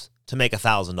 downloads to make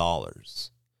 $1,000.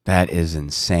 That is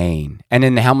insane. And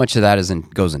then how much of that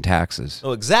goes in taxes?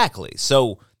 Oh, exactly.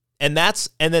 So, and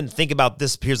then think about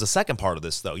this. Here's the second part of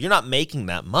this, though. You're not making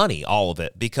that money, all of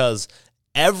it, because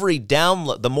every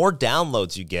download, the more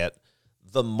downloads you get,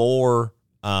 the more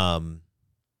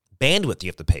bandwidth you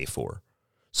have to pay for.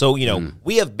 So,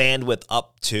 we have bandwidth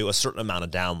up to a certain amount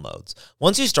of downloads.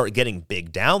 Once you start getting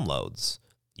big downloads,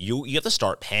 you have to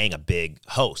start paying a big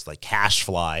host like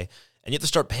CashFly, and you have to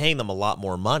start paying them a lot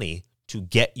more money to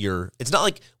get it's not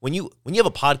like when you have a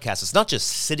podcast, it's not just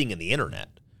sitting in the internet.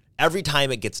 Every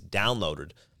time it gets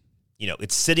downloaded,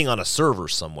 it's sitting on a server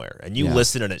somewhere, and you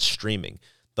listen and it's streaming.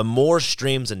 The more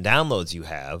streams and downloads you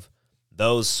have,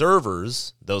 those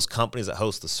servers, those companies that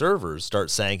host the servers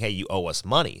start saying, hey, you owe us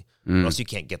money, or else you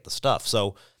can't get the stuff.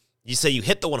 So you say you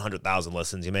hit the 100,000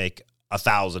 listens, you make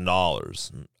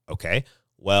 $1,000. Okay,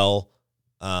 well,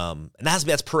 and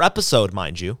that's per episode,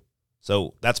 mind you.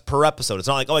 So that's per episode. It's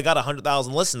not like, I got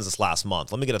 100,000 listens this last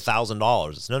month, let me get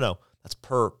 $1,000. It's no, that's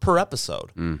per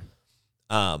episode.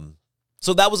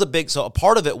 So that was so a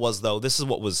part of it was, though, this is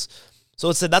what was, so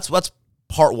it said that's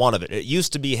part one of it. It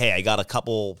used to be, hey, I got a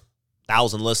couple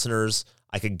thousand listeners.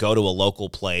 I could go to a local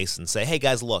place and say, hey,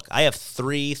 guys, look, I have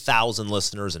 3,000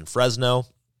 listeners in Fresno.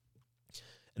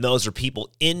 And those are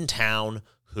people in town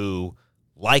who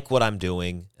like what I'm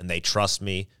doing and they trust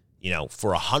me.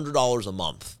 For $100 a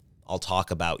month, I'll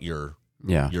talk about your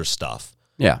stuff.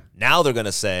 Yeah. Now they're going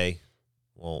to say,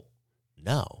 well,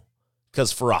 no.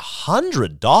 Because for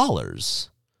 $100,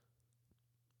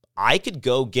 I could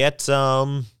go get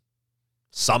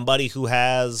somebody who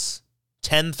has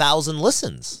 10,000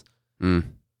 listens.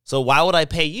 So why would I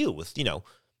pay you with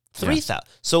 3,000?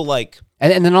 So and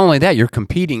then not only that,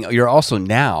 you're also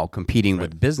now competing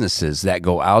with businesses that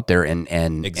go out there and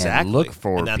look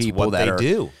for people that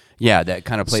do. Yeah, that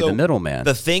kind of play the middleman.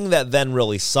 The thing that then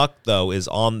really sucked, though, is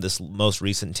on this most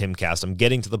recent Timcast, I'm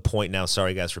getting to the point now,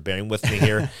 sorry guys for bearing with me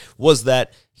here, was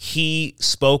that he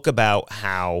spoke about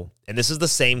how, and this is the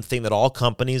same thing that all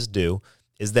companies do,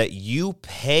 is that you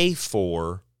pay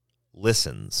for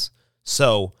listens.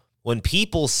 So when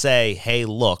people say, hey,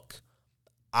 look,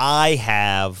 I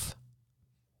have,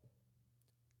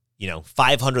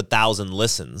 500,000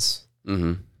 listens,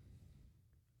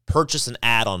 purchase an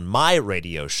ad on my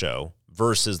radio show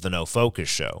versus the No Focus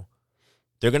show,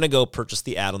 they're going to go purchase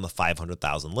the ad on the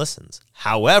 500,000 listens.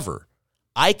 However,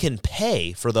 I can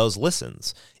pay for those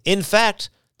listens. In fact,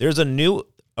 there's a new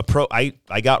I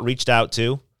got reached out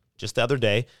to just the other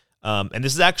day, and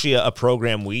this is actually a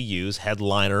program we use,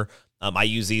 Headliner. I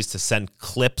use these to send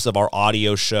clips of our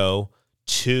audio show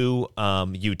to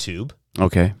YouTube.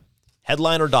 Okay.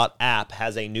 Headliner.app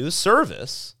has a new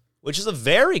service, which is a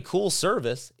very cool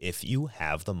service if you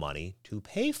have the money to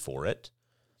pay for it.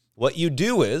 What you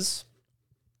do is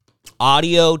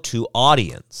audio to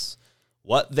audience.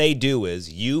 What they do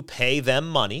is you pay them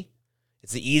money.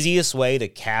 It's the easiest way to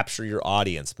capture your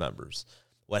audience members.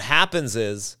 What happens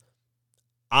is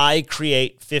I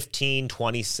create 15,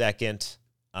 20-second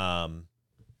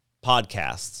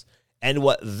podcasts. And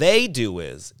what they do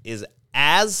is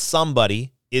as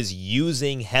somebody is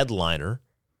using Headliner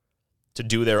to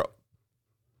do their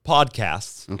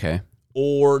podcasts, okay,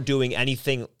 or doing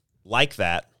anything like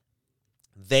that,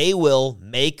 they will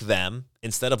make them,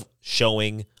 instead of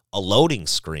showing a loading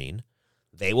screen,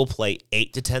 they will play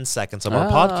 8 to 10 seconds of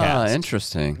our podcast.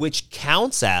 Interesting. Which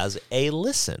counts as a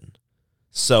listen.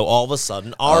 So all of a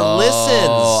sudden, our listens.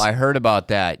 Oh, I heard about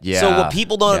that. Yeah. So what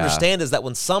people don't understand is that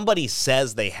when somebody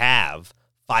says they have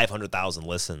 500,000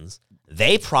 listens,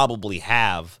 they probably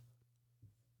have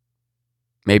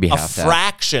maybe a half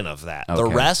fraction of that. Okay. The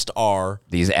rest are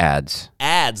these ads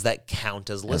that count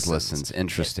as listens. As listens.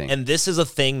 Interesting. And this is a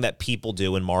thing that people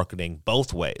do in marketing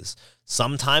both ways.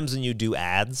 Sometimes when you do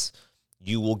ads,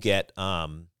 you will get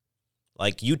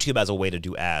like YouTube has a way to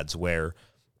do ads where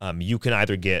you can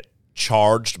either get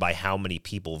charged by how many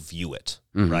people view it,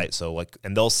 right? So like,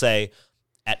 and they'll say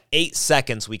at 8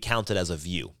 seconds we count it as a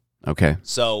view. Okay.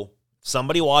 So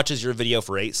somebody watches your video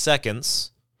for 8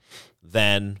 seconds,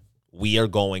 then we are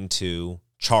going to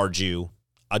charge you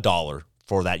 $1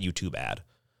 for that YouTube ad.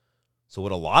 So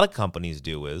what a lot of companies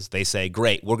do is they say,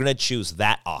 great, we're going to choose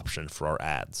that option for our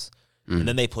ads. And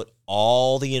then they put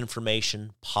all the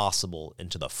information possible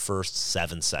into the first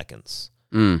 7 seconds.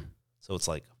 So it's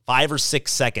like 5 or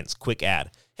 6 seconds, quick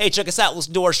ad. Hey, check us out.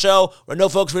 Listen to our show. We're at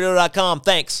nofocusradio.com.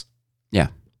 Thanks. Yeah.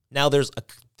 Now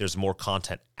there's more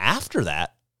content after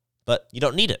that, but you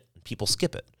don't need it. People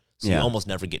skip it. So you almost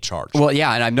never get charged. Well,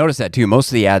 yeah, and I've noticed that too. Most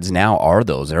of the ads now are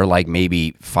those. They're like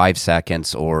maybe 5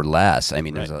 seconds or less. I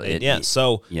mean, there's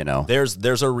so you know,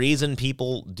 there's a reason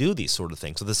people do these sort of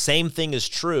things. So the same thing is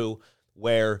true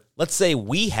where, let's say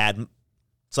we had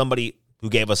somebody who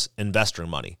gave us investor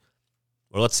money.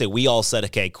 Or let's say we all said,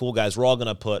 okay, cool, guys, we're all going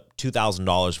to put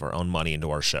 $2,000 of our own money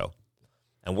into our show.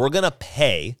 And we're going to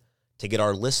pay to get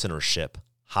our listenership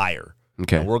higher.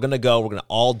 Okay. And we're going to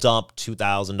all dump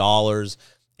 $2,000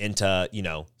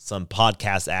 into, some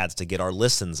podcast ads to get our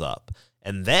listens up.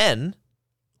 And then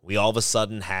we all of a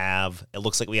sudden it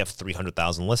looks like we have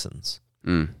 300,000 listens.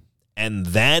 And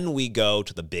then we go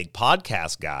to the big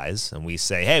podcast guys and we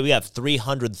say, hey, we have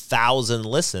 300,000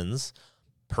 listens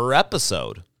per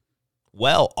episode.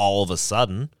 Well, all of a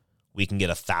sudden, we can get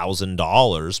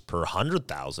 $1,000 per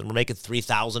 100,000. We're making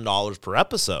 $3,000 per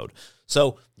episode.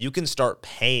 So you can start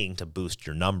paying to boost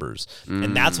your numbers.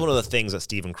 And that's one of the things that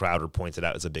Steven Crowder pointed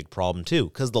out is a big problem too,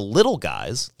 because the little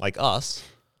guys like us,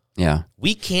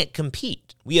 we can't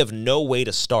compete. We have no way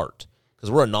to start because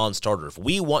we're a non-starter. If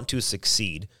we want to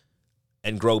succeed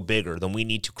and grow bigger, then we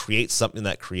need to create something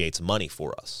that creates money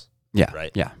for us. Yeah.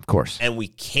 Right? Yeah, of course. And we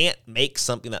can't make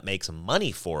something that makes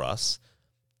money for us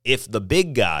if the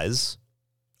big guys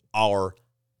are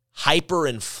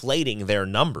hyper-inflating their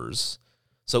numbers.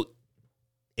 So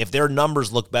if their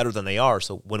numbers look better than they are,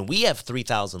 so when we have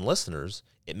 3,000 listeners,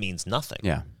 it means nothing.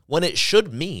 Yeah. When it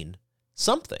should mean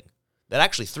something. That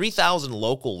actually 3,000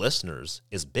 local listeners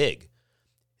is big.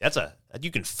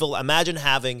 Imagine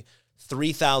having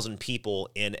 3,000 people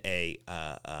in an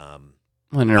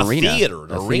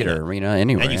arena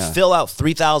anywhere. And you fill out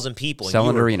 3,000 people.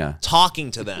 Selling arena.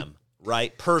 Talking to them,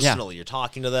 right? Personally, you're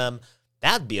talking to them.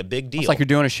 That'd be a big deal. It's like you're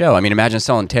doing a show. I mean, imagine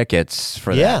selling tickets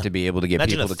for that to be able to get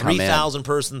people to come in. Imagine a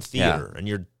 3,000-person theater, and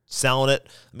you're selling it.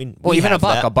 I mean, even a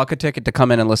buck a ticket to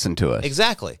come in and listen to us.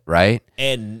 Exactly. Right?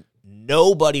 And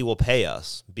nobody will pay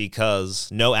us because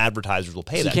no advertisers will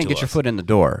pay that to us. You can't get your foot in the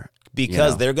door.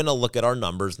 Because they're going to look at our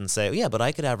numbers and say, yeah, but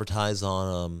I could advertise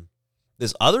on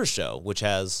this other show, which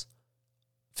has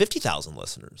 50,000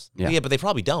 listeners. Yeah, but they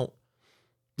probably don't.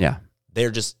 Yeah. They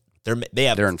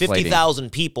have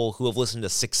 50,000 people who have listened to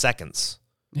 6 seconds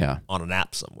on an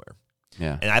app somewhere.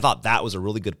 Yeah. And I thought that was a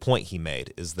really good point he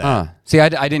made is that. See, I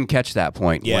didn't catch that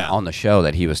point on the show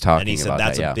that he was talking about. And he said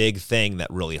that's a big thing that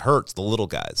really hurts the little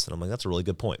guys. And I'm like, that's a really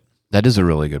good point. That is a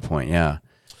really good point, yeah.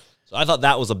 So I thought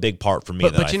that was a big part for me.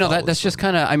 But that's just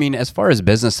kind of, I mean, as far as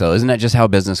business though, isn't that just how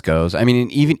business goes? I mean,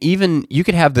 even you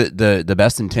could have the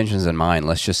best intentions in mind.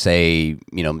 Let's just say,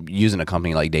 using a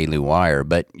company like Daily Wire,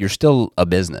 but you're still a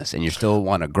business and you still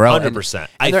want to grow. 100%.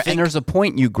 And there's a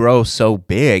point you grow so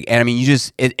big, and I mean,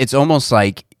 it's almost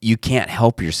like you can't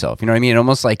help yourself. You know what I mean?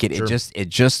 Almost like it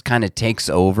just kind of takes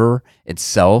over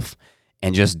itself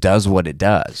and just does what it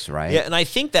does, right? Yeah, and I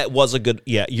think that was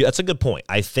that's a good point.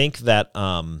 I think that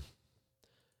the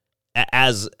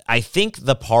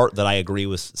part that I agree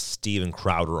with Steven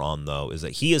Crowder on, though, is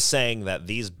that he is saying that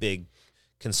these big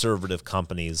conservative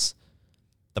companies,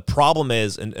 the problem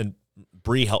is, and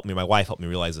Bree helped me, my wife helped me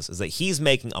realize this, is that he's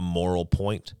making a moral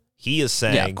point. He is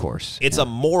saying, yeah, of course, it's a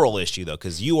moral issue though,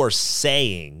 because you are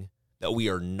saying that we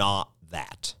are not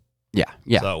that. Yeah,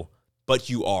 yeah. So, but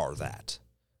you are that.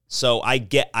 So I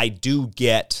do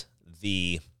get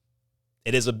it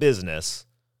is a business.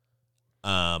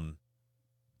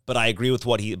 But I agree with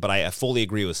I fully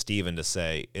agree with Steven to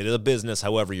say it is a business.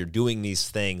 However, you're doing these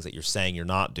things that you're saying you're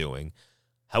not doing.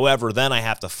 However, then I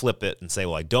have to flip it and say,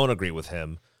 well, I don't agree with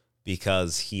him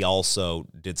because he also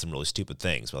did some really stupid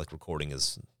things, like recording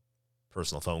his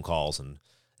personal phone calls.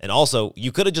 And also,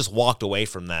 you could have just walked away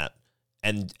from that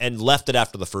and left it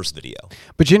after the first video.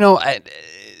 But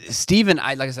Steven,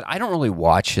 like I said, I don't really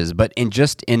watch his, but in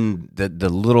the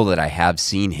little that I have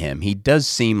seen him, he does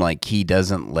seem like he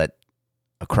doesn't let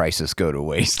a crisis go to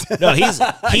waste. No, he's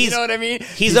you know what I mean?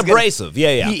 He's abrasive.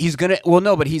 Yeah. He's gonna. Well,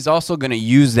 no, but he's also gonna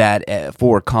use that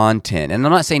for content. And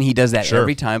I'm not saying he does that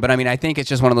every time, but I mean, I think it's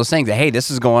just one of those things that, hey, this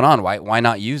is going on. Why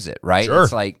not use it? Right? Sure.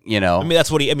 It's like, you know. I mean,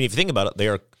 that's what if you think about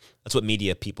it, that's what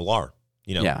media people are.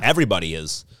 You know, everybody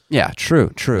is. Yeah,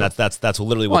 true. That's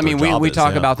literally what. Well, I mean, we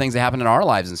talk about things that happen in our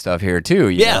lives and stuff here too.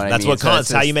 You know what that's I mean?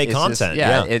 That's how you make content.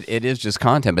 It is just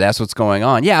content, but that's what's going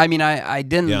on. Yeah, I mean, I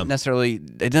didn't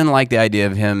like the idea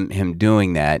of him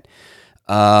doing that.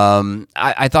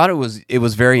 I thought it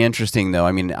was very interesting though.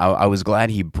 I mean, I was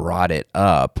glad he brought it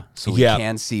up so we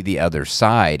can see the other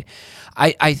side.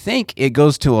 I think it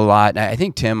goes to a lot. I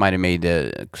think Tim might have made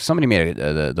somebody made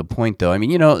the point though. I mean,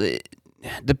 you know.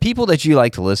 The people that you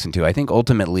like to listen to, I think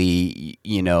ultimately,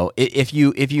 you know, if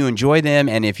you enjoy them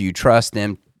and if you trust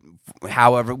them,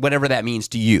 whatever that means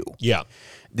to you,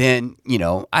 then, you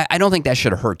know, I don't think that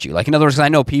should hurt you. Like, in other words, I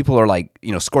know people are like,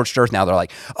 you know, scorched earth now. They're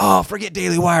like, oh, forget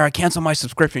Daily Wire. I cancel my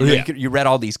subscription. You read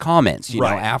all these comments, you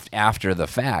know, after the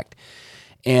fact.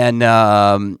 And,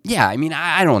 I mean,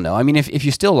 I don't know. I mean, if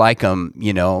you still like them,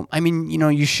 you know, I mean, you know,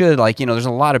 you should, like, you know, there's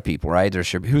a lot of people, right?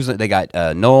 They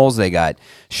got Knowles, they got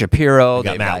Shapiro,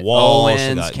 they've got Walsh,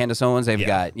 Owens, Candace Owens, they've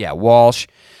got, Walsh.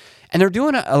 And they're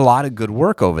doing a lot of good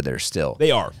work over there still.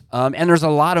 They are. And there's a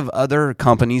lot of other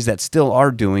companies that still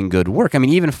are doing good work. I mean,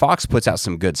 even Fox puts out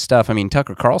some good stuff. I mean,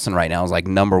 Tucker Carlson right now is like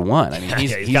number one. I mean,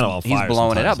 he's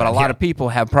blowing it up. But a lot of people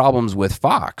have problems with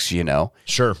Fox, you know.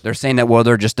 Sure. They're saying that, well,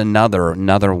 they're just another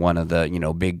one of the, you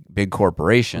know, big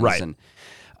corporations. Right. And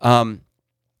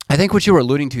I think what you were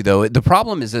alluding to, though, the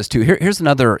problem is this, too. Here's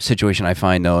another situation I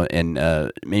find, though,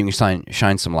 and maybe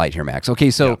shine some light here, Max. Okay,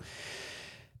 so... Yeah.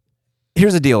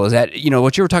 Here's the deal is that, you know,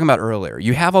 what you were talking about earlier,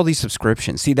 you have all these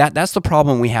subscriptions. See, that's the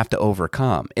problem we have to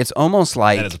overcome. It's almost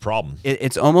like... That is a problem.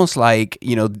 It's almost like,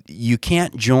 you know, you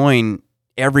can't join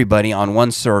everybody on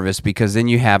one service because then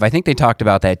you have... I think they talked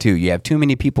about that too. You have too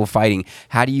many people fighting.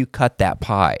 How do you cut that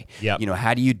pie? Yep. You know,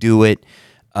 how do you do it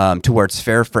to where it's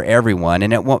fair for everyone?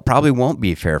 And it probably won't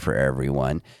be fair for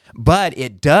everyone. But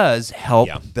it does help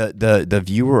the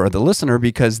viewer or the listener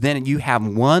because then you have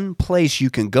one place you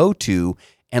can go to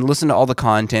and listen to all the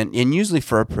content, and usually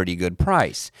for a pretty good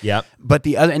price. Yep. But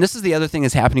and this is the other thing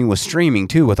that's happening with streaming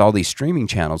too, with all these streaming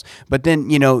channels. But then,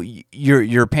 you know,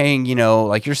 you're paying, you know,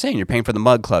 like you're saying, you're paying for the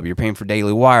Mug Club, you're paying for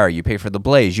Daily Wire, you pay for the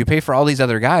Blaze, you pay for all these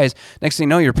other guys. Next thing you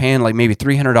know, you're paying like maybe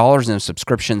 $300 in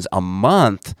subscriptions a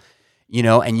month. You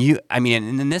know, and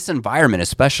in this environment,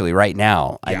 especially right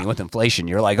now, I mean, with inflation,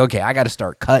 you're like, okay, I got to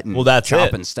start cutting,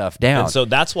 chopping stuff down. And so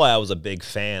that's why I was a big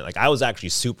fan. Like, I was actually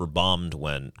super bummed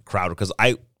when Crowder, because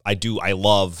I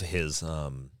love his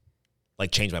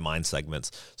like Change My Mind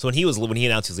segments. So when he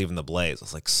announced he was leaving the Blaze, I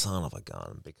was like, son of a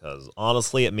gun, because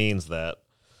honestly, it means that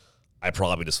I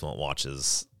probably just won't watch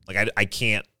his. Like, I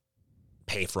can't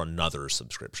pay for another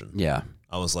subscription. Yeah.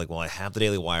 I was like, well, I have the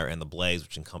Daily Wire and the Blaze,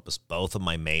 which encompass both of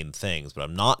my main things, but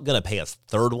I'm not going to pay a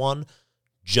third one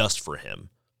just for him.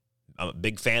 I'm a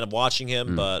big fan of watching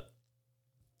him, but,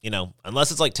 you know,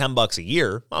 unless it's like $10 a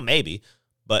year, well, maybe,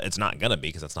 but it's not going to be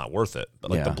because it's not worth it.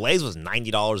 But, like, the Blaze was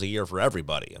 $90 a year for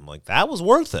everybody. I'm like, that was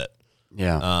worth it.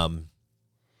 Yeah.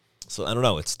 So I don't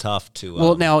know. It's tough to.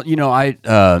 Well, now you know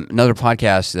another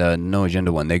podcast, No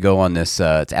Agenda one. They go on this.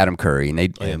 It's Adam Curry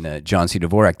and John C.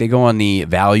 Dvorak. They go on the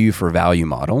value for value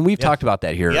model, and we've talked about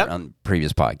that here on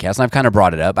previous podcasts. And I've kind of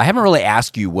brought it up. I haven't really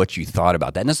asked you what you thought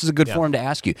about that, and this is a good forum to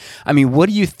ask you. I mean, what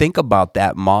do you think about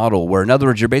that model? Where, in other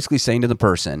words, you're basically saying to the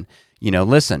person, you know,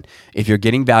 listen, if you're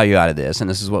getting value out of this, and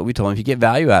this is what we told him, if you get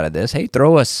value out of this, hey,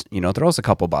 throw us a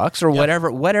couple bucks or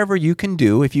whatever you can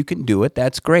do. If you can do it,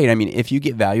 that's great. I mean, if you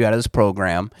get value out of this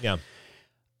program,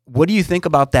 what do you think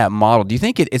about that model? Do you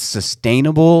think it's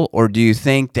sustainable, or do you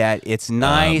think that it's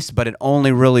nice, but it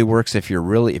only really works if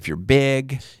you're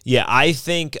big? Yeah, I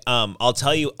think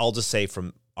I'll just say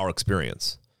from our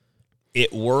experience,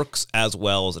 it works as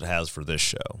well as it has for this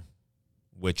show,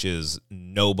 which is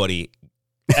nobody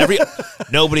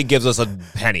Nobody gives us a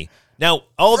penny. Now,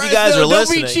 all of you guys are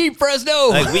listening. Don't be cheap, Fresno.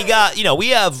 Like we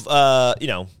have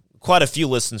quite a few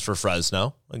listens for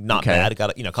Fresno. Like not bad.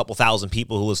 Got a couple thousand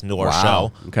people who listen to our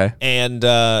show. Okay. And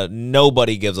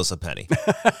nobody gives us a penny.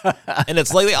 And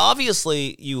it's like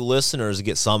obviously you listeners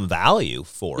get some value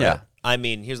for it. I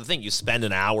mean, here's the thing: you spend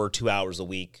an hour, 2 hours a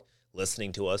week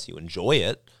listening to us. You enjoy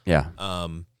it. Yeah.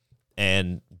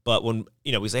 But when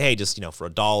we say, hey, just for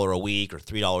 $1 a week or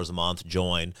 $3 a month,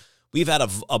 join. We've had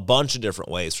a bunch of different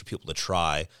ways for people to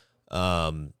try.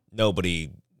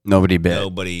 Nobody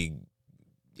bid.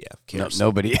 Cares.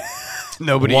 Nobody.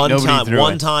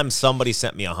 One time, somebody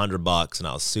sent me $100, and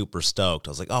I was super stoked.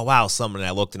 I was like, "Oh wow!" And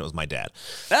I looked, and it was my dad.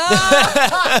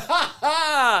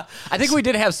 I think we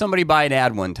did have somebody buy an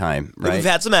ad one time, right? We've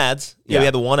had some ads. Yeah, we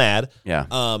had the one ad. Yeah.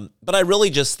 But I really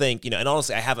just think, and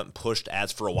honestly, I haven't pushed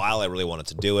ads for a while. I really wanted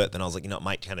to do it. Then I was like, it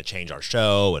might kind of change our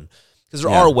show, and because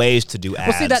there are ways to do ads.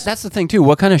 Well, see, that's the thing, too.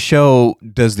 What kind of show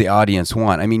does the audience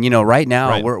want? I mean, right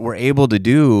now, we're able to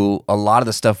do a lot of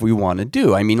the stuff we want to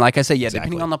do. I mean, like I said,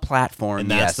 depending on the platform. And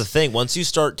that's the thing. Once you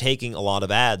start taking a lot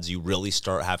of ads, you really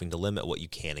start having to limit what you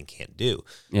can and can't do.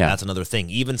 Yeah. And that's another thing.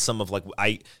 Even some of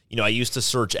I used to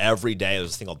search every day.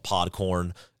 There's a thing called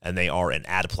Podcorn, and they are an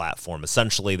ad platform.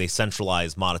 Essentially, they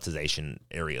centralize monetization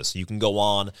areas. So you can go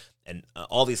on, and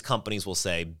all these companies will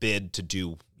say, bid to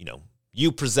do, you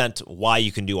present why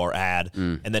you can do our ad,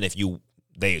 and then if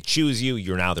they choose you,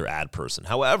 you're now their ad person.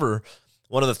 However,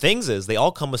 one of the things is they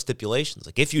all come with stipulations.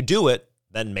 Like if you do it,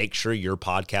 then make sure your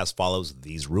podcast follows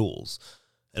these rules.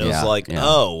 And it was like,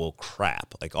 oh, well,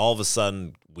 crap. Like all of a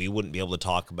sudden, we wouldn't be able to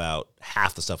talk about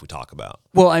half the stuff we talk about.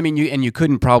 Well, I mean, you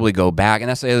couldn't probably go back, and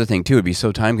that's the other thing too. It'd be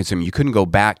so time consuming. You couldn't go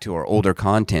back to our older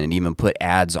content and even put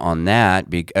ads on that,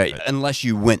 unless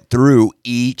you went through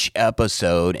each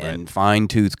episode and fine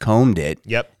tooth combed it.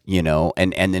 Yep.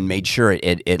 And then made sure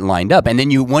it lined up. And then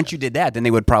once you did that, then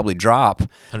they would probably drop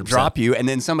you, and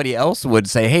then somebody else would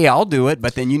say, "Hey, I'll do it,"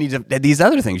 but then you need to these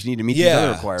other things. You need to meet these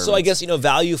other requirements. So I guess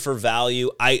value for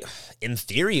value. In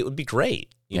theory, it would be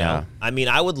great. You know, I mean,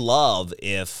 I would love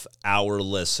if our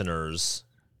listeners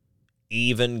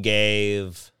even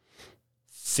gave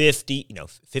 50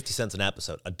 cents an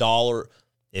episode, $1.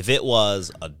 If it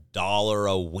was $1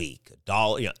 a week,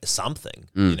 $1, something,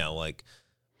 like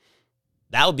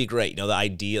that would be great. The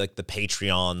idea, like the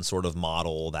Patreon sort of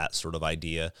model, that sort of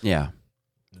idea. Yeah.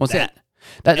 Well,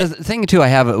 that's the thing, too, I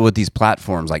have with these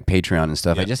platforms like Patreon and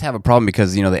stuff. I just have a problem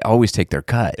because, they always take their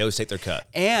cut. They always take their cut.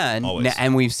 And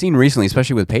we've seen recently,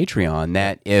 especially with Patreon,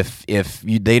 that if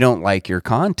they don't like your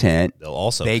content,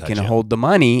 they can hold the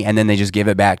money, and then they just give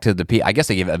it back to the people. I guess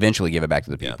they eventually give it back to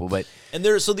the people. But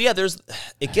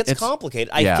it gets complicated.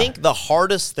 I think the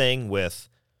hardest thing with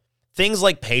things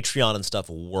like Patreon and stuff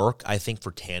work, I think,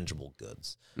 for tangible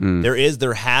goods.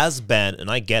 There has been,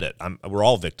 and I get it. We're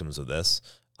all victims of this.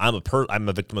 I'm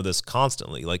a victim of this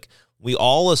constantly. Like we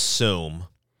all assume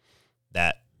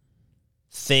that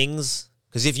things,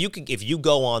 because if you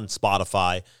go on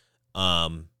Spotify,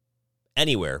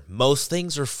 anywhere, most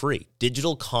things are free.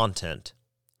 Digital content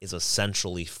is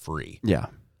essentially free. Yeah.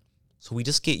 So we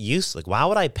just get used to, like, why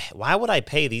would I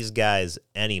pay these guys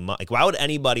any money? Like, why would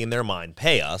anybody in their mind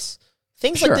pay us?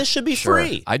 Things like this should be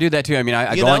free. I do that too. I mean,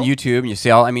 I go on YouTube and you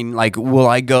see will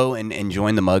I go and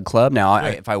join the Mug Club? Now,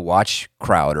 if I watch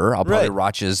Crowder, I'll probably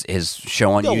watch his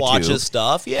show on YouTube. Watch his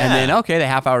stuff, yeah. And then, the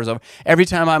half hour's over. Every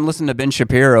time I'm listening to Ben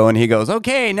Shapiro and he goes,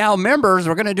 okay, now members,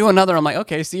 we're going to do another. I'm like,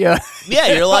 okay, see ya.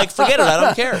 Yeah, you're like, forget it, I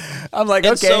don't care. I'm like,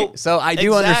 okay, so I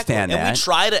do understand that. And we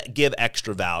try to give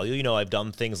extra value. I've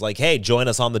done things like, hey, join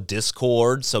us on the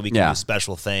Discord so we can do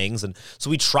special things. And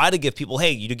so we try to give people, hey,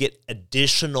 you get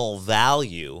additional value.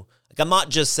 Like I'm not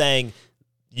just saying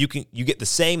you get the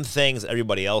same things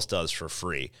everybody else does for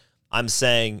free. I'm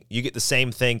saying you get the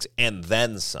same things and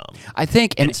then some. I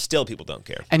think, and still people don't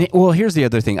care. And here's the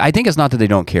other thing. I think it's not that they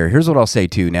don't care. Here's what I'll say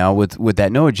too. Now with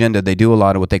that No Agenda, they do a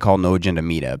lot of what they call No Agenda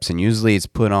meetups, and usually it's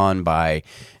put on by.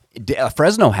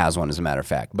 Fresno has one, as a matter of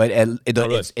fact, but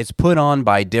it's put on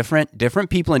by different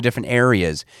people in different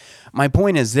areas. My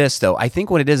point is this, though. I think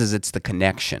what it is it's the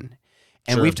connection.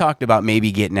 And we've talked about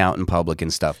maybe getting out in public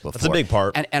and stuff before. That's a big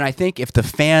part. And I think if the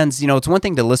fans, it's one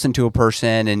thing to listen to a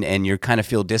person and you kind of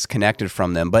feel disconnected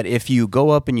from them. But if you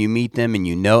go up and you meet them and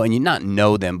you not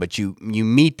know them, but you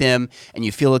meet them and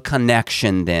you feel a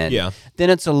connection then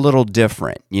it's a little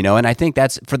different, And I think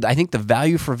I think the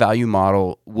value for value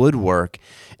model would work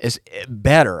is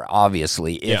better,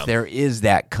 obviously, if there is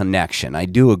that connection. I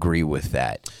do agree with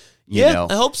that. You know?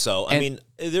 I hope so.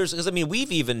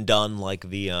 We've even done like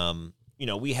the,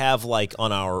 we have like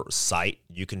on our site,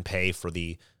 you can pay for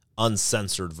the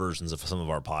uncensored versions of some of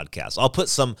our podcasts. I'll put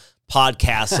some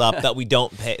podcasts up that we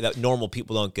don't pay, that normal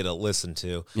people don't get to listen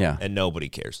to, and nobody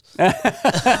cares. And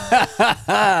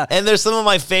there's some of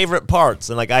my favorite parts,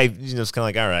 and like it's kind of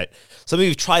like, all right. So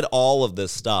we've tried all of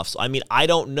this stuff. So I mean, I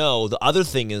don't know. The other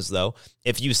thing is though,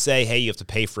 if you say, hey, you have to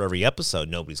pay for every episode,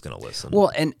 nobody's going to listen.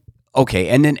 Well, okay,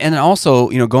 and then also,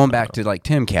 going back to like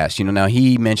Timcast, now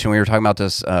he mentioned, we were talking about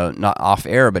this not off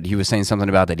air, but he was saying something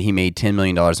about that he made $10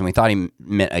 million, and we thought he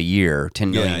meant a year,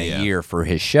 $10 million a year for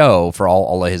his show, for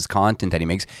all of his content that he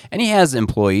makes, and he has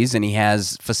employees, and he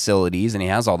has facilities, and he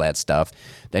has all that stuff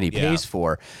that he pays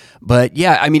for. But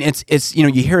yeah, I mean, it's you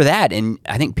hear that, and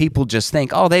I think people just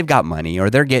think, oh, they've got money, or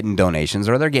they're getting donations,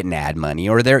 or they're getting ad money,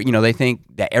 or they think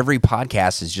that every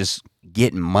podcast is just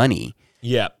getting money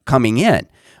coming in.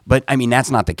 But I mean,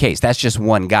 that's not the case. That's just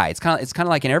one guy. It's kind of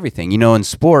like in everything, in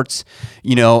sports.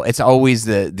 It's always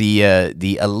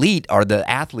the elite or the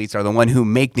athletes are the one who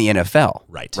make the NFL.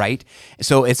 Right.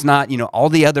 So it's not all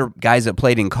the other guys that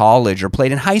played in college or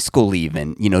played in high school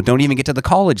even don't even get to the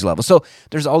college level. So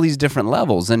there's all these different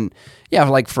levels, and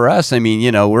like for us, I mean,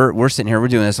 we're sitting here, we're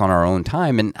doing this on our own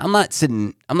time, and I'm not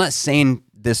saying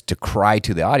this to cry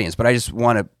to the audience, but I just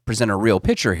want to present a real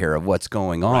picture here of what's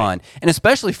going on, and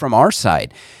especially from our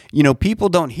side. People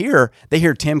don't hear, they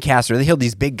hear Timcast, or they hear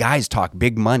these big guys talk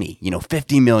big money,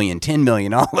 50 million, 10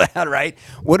 million, all that, right?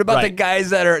 What about the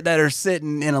guys that are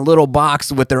sitting in a little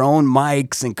box with their own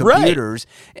mics and computers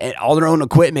and all their own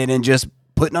equipment and just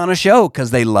putting on a show because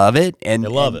they love it, and they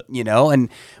love it,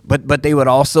 but they would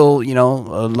also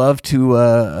love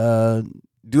to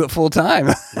do it full time,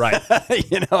 right?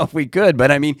 If we could.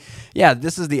 But I mean,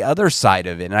 this is the other side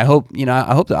of it, and I hope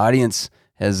the audience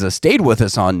has stayed with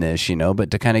us on this,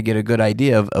 but to kind of get a good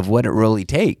idea of what it really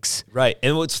takes, right?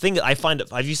 And what's the thing I find,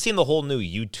 have you seen the whole new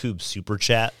YouTube Super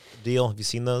Chat deal? Have you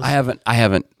seen those? I haven't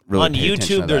really on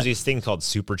YouTube. There's these things called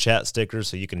Super Chat stickers,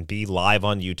 so you can be live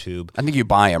on YouTube. I think you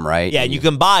buy them, right? Yeah, you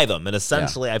can buy them, and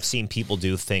essentially, I've seen people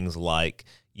do things like,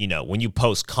 when you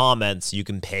post comments, you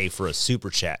can pay for a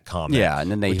Super Chat comment. Yeah, and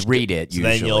then they read it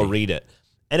usually. Then you'll read it.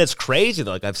 And it's crazy,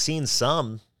 though. Like, I've seen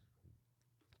some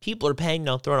people are paying,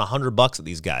 throwing $100 at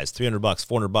these guys, $300,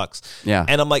 $400. Yeah.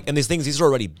 And I'm like, and these are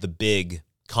already the big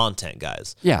content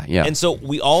guys. Yeah. And so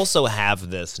we also have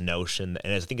this notion,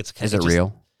 and I think it's... Is it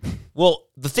real? Well,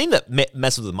 the thing that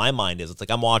messes with my mind is, it's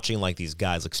like I'm watching like these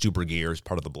guys, like Super Gear is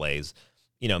part of the Blaze,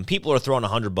 and people are throwing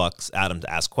 $100 at them to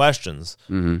ask questions,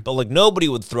 but like nobody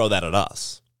would throw that at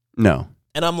us. No.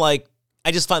 And I'm like,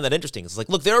 I just find that interesting. It's like,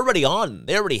 look, they're already on.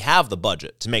 They already have the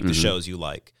budget to make the shows you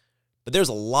like. But there's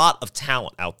a lot of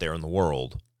talent out there in the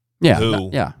world. Yeah,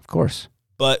 of course.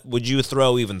 But would you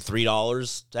throw even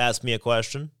 $3 to ask me a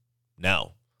question?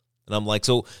 No. And I'm like,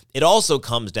 so it also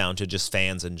comes down to just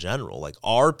fans in general. Like,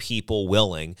 are people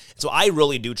willing? So I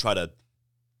really do try to...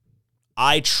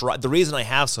 the reason I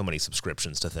have so many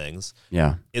subscriptions to things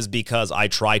is because I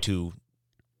try to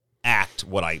act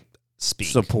what I speak.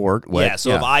 Support what... Yeah,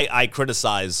 so if I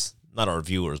criticize, not our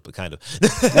viewers, but kind of,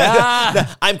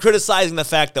 I'm criticizing the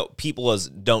fact that people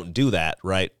don't do that,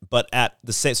 right? But at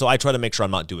the same, so I try to make sure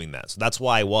I'm not doing that. So that's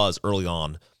why I was early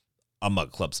on a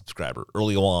Mug Club subscriber.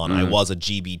 Early on, I was a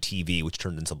GBTV, which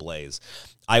turned into Blaze.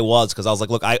 I was, because I was like,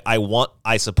 look,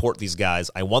 I support these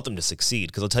guys. I want them to succeed,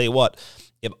 because I'll tell you what,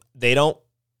 if they don't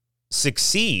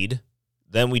succeed,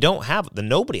 then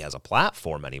nobody has a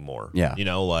platform anymore. Yeah.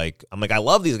 I'm like, I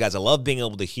love these guys. I love being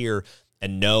able to hear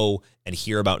and know and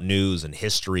hear about news and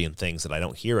history and things that I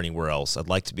don't hear anywhere else. I'd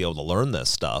like to be able to learn this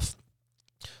stuff.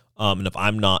 And if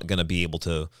I'm not going to be able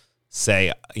to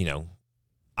say,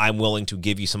 I'm willing to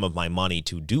give you some of my money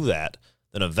to do that,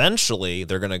 then eventually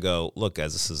they're going to go, look,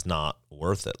 guys, this is not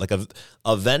worth it. Like,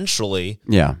 eventually,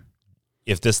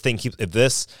 if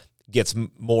this gets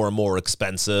more and more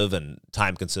expensive and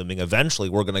time consuming, eventually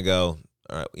we're going to go,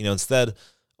 all right, instead,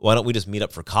 why don't we just meet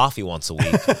up for coffee once a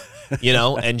week,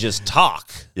 and just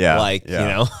talk?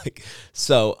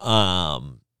 So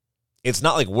it's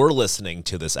not like we're listening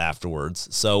to this afterwards.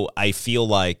 So I feel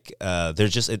like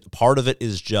there's just part of it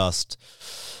is just,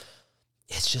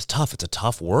 it's just tough. It's a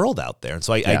tough world out there. And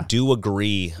so I do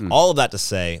agree. All of that to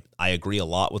say, I agree a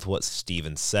lot with what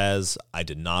Steven says. I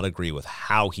did not agree with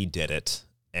how he did it.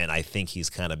 And I think he's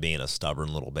kind of being a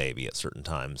stubborn little baby at certain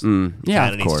times. Kind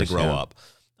of needs to grow up.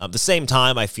 At the same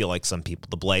time, I feel like some people,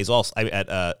 the Blaze also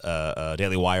at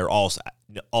Daily Wire also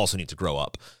need to grow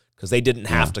up, because they didn't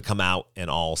have to come out and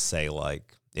all say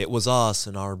like, it was us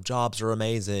and our jobs are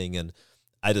amazing. And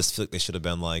I just feel like they should have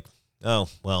been like, oh,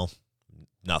 well,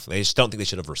 nothing. I just don't think they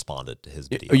should have responded to his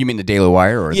video. Oh, you mean the Daily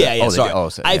Wire? Or sorry.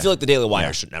 I feel like the Daily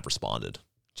Wire shouldn't have responded.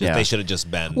 They should have just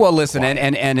been well. Listen,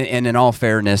 and in all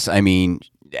fairness, I mean,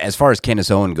 as far as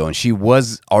Candace Owens going, she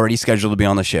was already scheduled to be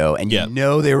on the show, and you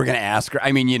know they were going to ask her.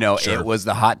 I mean, it was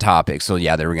the hot topic, so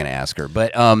yeah, they were going to ask her.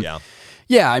 But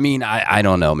I mean, I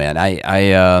don't know, man.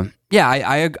 I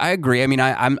agree. I mean,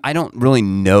 I don't really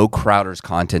know Crowder's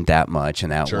content that much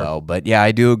and that well, but yeah,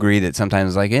 I do agree that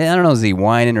sometimes like, I don't know, is he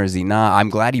whining or is he not? I'm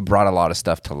glad he brought a lot of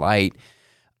stuff to light.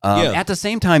 At the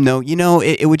same time, though,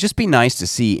 it would just be nice to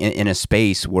see in a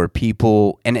space where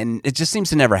people, and it just seems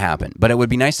to never happen, but it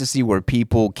would be nice to see where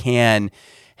people can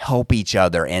help each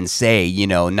other and say,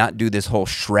 not do this whole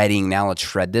shredding. Now let's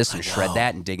shred this and shred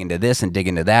that and dig into this and dig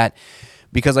into that.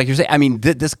 Because like you're saying, I mean,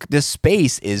 this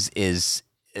space is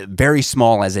very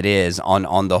small as it is on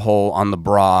the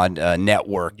broad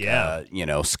network,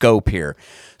 scope here.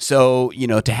 So,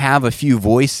 to have a few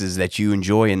voices that you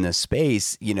enjoy in this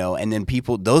space, and then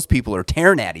those people are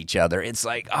tearing at each other. It's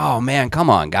like, oh man, come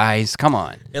on, guys, come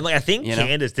on. And like, I think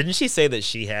Candace, didn't she say that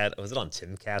she had, was it on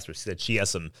Timcast where she said she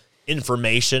has some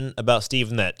information about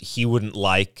Steven that he wouldn't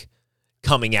like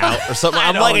coming out or something?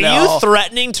 I'm like, are you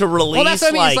threatening to release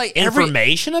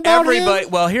information about everybody?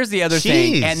 him? Well, here's the other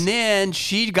thing. And then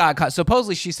she got caught.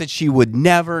 Supposedly she said she would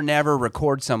never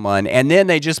record someone. And then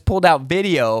they just pulled out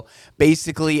video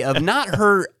basically of not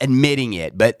her admitting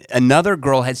it, but another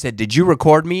girl had said, did you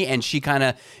record me? And she kind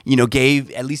of,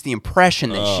 gave at least the impression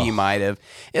that she might have.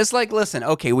 It's like, listen,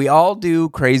 okay, we all do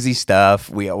crazy stuff.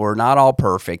 We're not all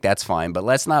perfect. That's fine. But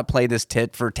let's not play this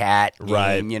tit for tat game.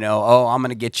 Right. I'm going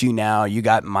to get you now. You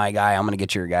got my guy. I'm going to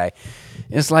get your guy.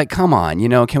 It's like, come on,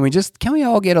 can we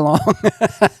all get along?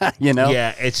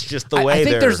 Yeah, it's just the way I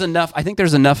think there's enough. I think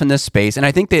there's enough in this space. And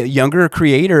I think that younger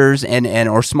creators and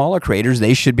or smaller creators,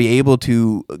 they should be able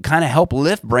to kind of help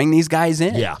bring these guys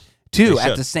in. Yeah. Too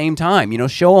at the same time,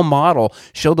 show a model,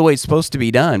 show the way it's supposed to be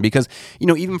done. Because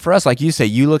even for us, like you say,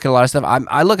 you look at a lot of stuff.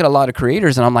 I look at a lot of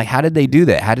creators, and I'm like, how did they do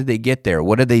that? How did they get there?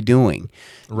 What are they doing?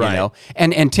 Right.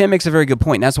 And Tim makes a very good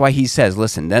point. That's why he says,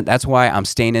 listen, that's why I'm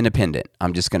staying independent.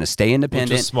 I'm just going to stay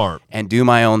independent, which is smart, and do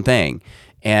my own thing.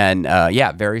 And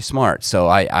very smart. So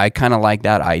I kind of like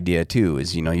that idea too.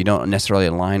 Is you don't necessarily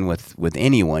align with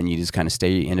anyone. You just kind of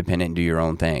stay independent and do your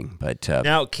own thing. But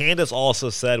now Candace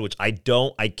also said, which I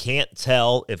can't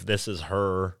tell if this is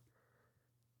her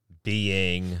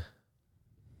being.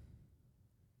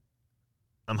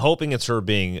 I'm hoping it's her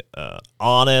being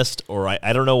honest, or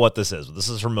I don't know what this is. But this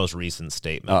is her most recent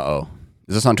statement.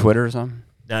 Is this on Twitter or something?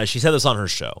 She said this on her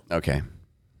show. Okay.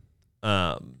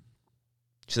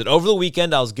 She said, over the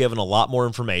weekend, I was given a lot more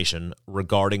information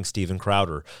regarding Steven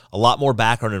Crowder, a lot more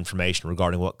background information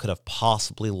regarding what could have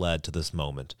possibly led to this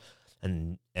moment.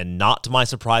 And not to my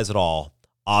surprise at all,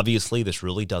 obviously, this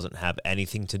really doesn't have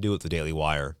anything to do with the Daily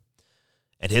Wire.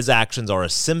 And his actions are a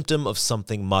symptom of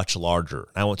something much larger.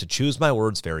 I want to choose my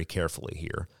words very carefully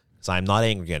here, because I'm not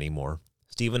angry anymore.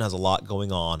 Steven has a lot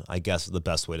going on, I guess is the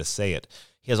best way to say it.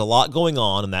 He has a lot going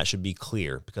on, and that should be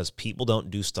clear, because people don't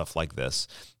do stuff like this.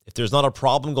 If there's not a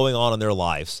problem going on in their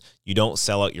lives, you don't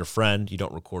sell out your friend, you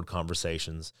don't record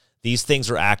conversations. These things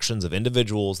are actions of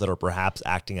individuals that are perhaps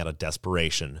acting out of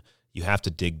desperation. You have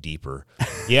to dig deeper.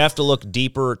 You have to look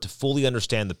deeper to fully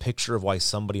understand the picture of why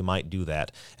somebody might do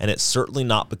that. And it's certainly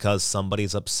not because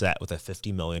somebody's upset with a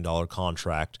 $50 million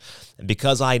contract. And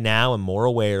because I now am more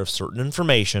aware of certain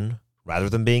information, rather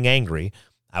than being angry,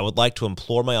 I would like to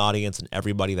implore my audience and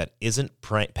everybody that isn't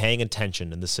paying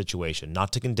attention in this situation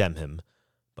not to condemn him,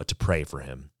 but to pray for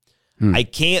him. I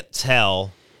can't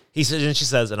tell. He says, and she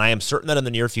says, and I am certain that in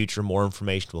the near future, more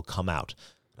information will come out.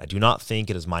 I do not think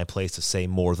it is my place to say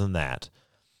more than that.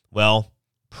 Well,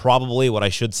 probably what I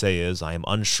should say is I am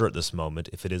unsure at this moment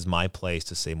if it is my place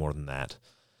to say more than that.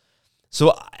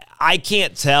 So I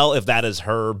can't tell if that is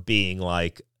her being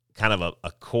like kind of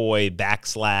a coy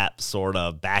backslap, sort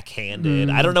of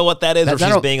backhanded. I don't know what that is, or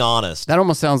she's being honest. That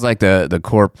almost sounds like the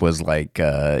corp was like,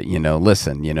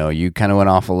 listen, you kind of went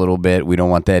off a little bit. We don't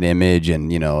want that image,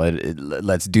 and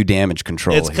let's do damage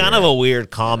control. It's kind of a weird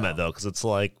comment though, because it's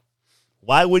like,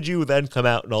 why would you then come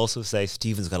out and also say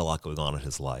Steven's got a lot going on in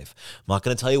his life? I'm not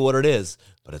going to tell you what it is,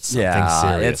 but it's something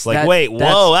serious. It's like,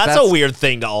 that's a weird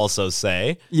thing to also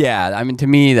say. Yeah, I mean, to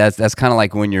me, that's kind of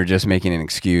like when you're just making an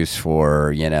excuse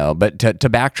for, but to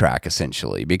backtrack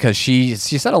essentially, because she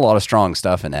said a lot of strong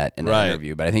stuff in that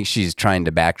interview, but I think she's trying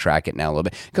to backtrack it now a little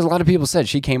bit, because a lot of people said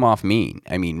she came off mean.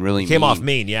 I mean, really came off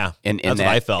mean. Yeah, that's what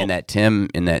I felt in that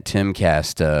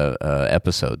Timcast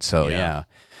episode. So yeah.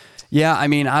 Yeah, I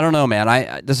mean, I don't know,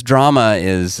 man. This drama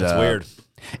is it's weird.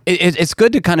 It's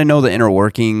good to kind of know the inner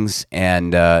workings,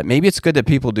 and maybe it's good that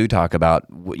people do talk about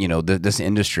this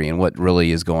industry and what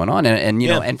really is going on, and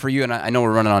and for you, and I know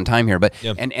we're running on time here, but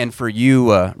and for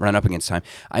you run up against time,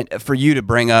 for you to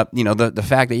bring up the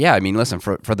fact that I mean, listen,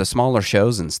 for the smaller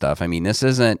shows and stuff, I mean, this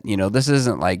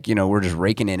isn't like we're just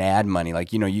raking in ad money, like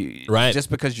just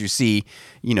because you see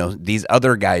these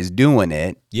other guys doing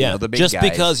it, the big just guys.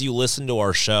 Because you listen to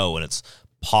our show and it's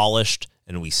polished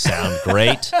and we sound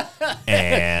great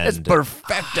and it's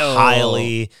perfecto,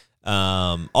 highly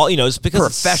it's because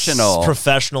it's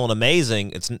professional and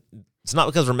amazing. It's not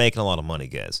because we're making a lot of money,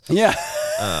 guys.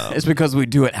 It's because we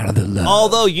do it out of the love.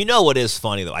 Although what is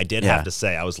funny though, I did have to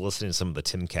say, I was listening to some of the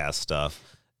Timcast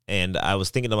stuff and I was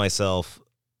thinking to myself,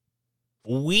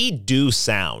 we do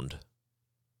sound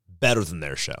better than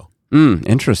their show.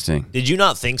 Interesting. Did you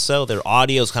not think so? Their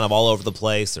audio's kind of all over the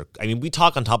place. We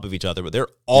talk on top of each other, but they're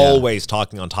always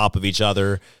talking on top of each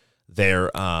other.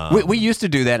 They're we used to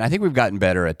do that. And I think we've gotten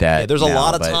better at that. Yeah, there's a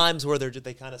lot of times where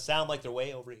they kind of sound like they're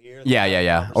way over here.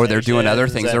 Or they're doing other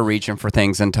things. They're reaching for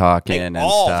things and talking and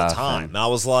all stuff. The time. And I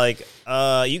was like,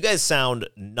 you guys sound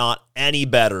not any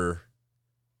better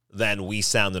than we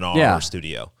sound in our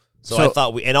studio. So I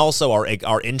thought and also our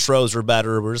intros are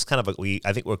better. We're just kind of I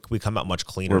think we come out much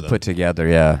cleaner. We're put together,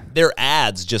 yeah. Their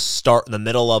ads just start in the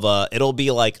middle of it'll be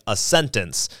like a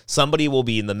sentence. Somebody will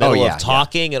be in the middle of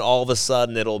talking, and all of a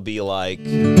sudden it'll be like,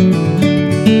 and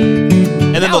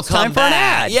then they'll come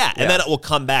back. And then it will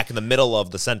come back in the middle of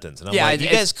the sentence. And I'm like, you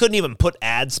guys couldn't even put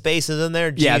ad spaces in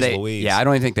there? Jeez Louise. I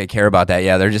don't even think they care about that.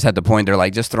 Yeah, they're just at the point, they're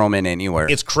like, just throw them in anywhere.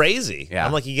 It's crazy. Yeah.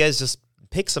 I'm like, you guys just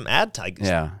pick some ad tags.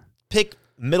 Yeah. Pick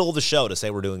middle of the show to say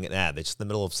we're doing an ad. It's just the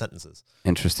middle of sentences.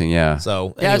 Interesting, yeah.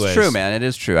 So, anyways. It's true, man. It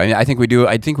is true. I mean, I think we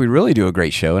really do a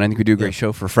great show, and I think we do a great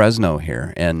show for Fresno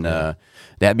here. And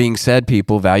that being said,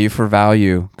 people, value for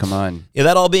value. Come on. Yeah,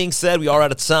 that all being said, we are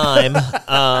out of time.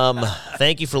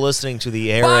 Thank you for listeing to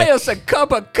the Eric. Buy us a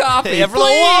cup of coffee, for the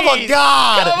love of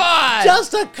God. Come on.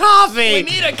 Just a coffee. We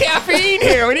need a caffeine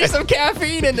here. We need some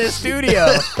caffeine in this studio.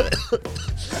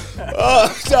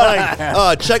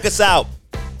 Check us out.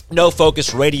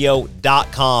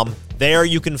 NoFocusRadio.com. There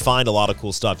you can find a lot of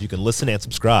cool stuff. You can listen and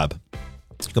subscribe.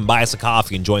 You can buy us a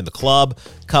coffee and join the club.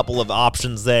 Couple of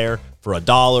options there for $1,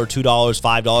 $2,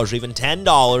 $5, or even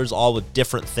 $10, all with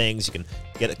different things. You can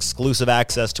get exclusive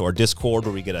access to our Discord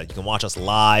where you can watch us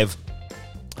live.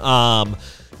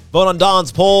 Vote on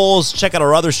Don's polls. Check out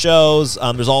our other shows.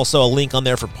 There's also a link on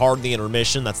there for Pardon the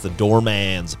Intermission. That's the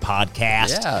Doorman's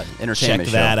podcast. Yeah, entertainment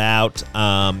Check that out.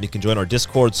 You can join our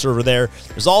Discord server there.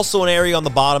 There's also an area on the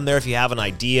bottom there if you have an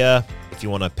idea, if you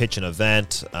want to pitch an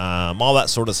event, all that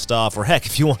sort of stuff. Or heck,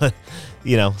 if you want to,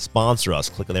 sponsor us,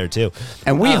 click there too.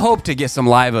 And we hope to get some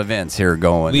live events here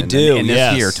going. We do in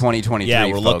this year, 2023. Yeah,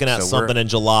 we're looking at something in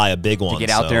July, a big one. To get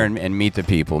out there and meet the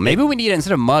people. Maybe we need,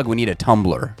 instead of mug, we need a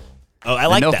tumbler. Oh, I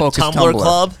like that. Tumblr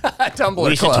Club? Tumblr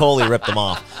We should Club. totally rip them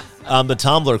off. The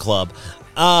Tumblr Club.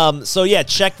 So,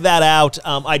 check that out.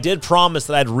 I did promise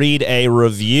that I'd read a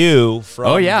review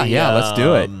from let's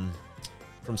do it.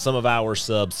 From some of our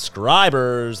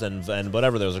subscribers and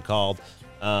whatever those are called.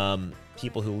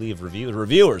 People who leave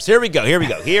reviewers. Here we go.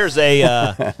 Here's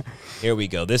a here we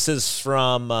go. This is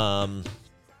from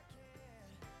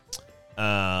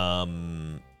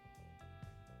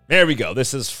there we go.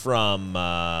 This is from,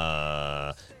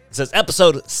 it says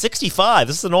episode 65.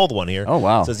 This is an old one here. Oh,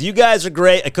 wow. It says, you guys are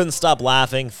great. I couldn't stop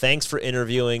laughing. Thanks for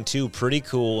interviewing two pretty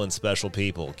cool and special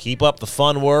people. Keep up the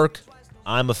fun work.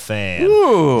 I'm a fan.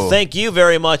 Ooh. Thank you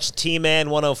very much,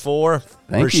 T-Man104.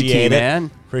 Thank you,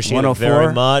 T-Man. Appreciate it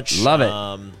very much. Love it.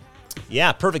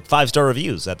 Perfect 5-star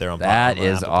reviews out there on That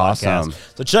is awesome.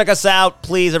 Podcast. So check us out,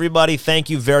 please, everybody. Thank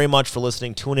you very much for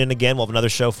listening. Tune in again. We'll have another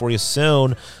show for you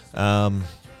soon.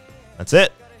 That's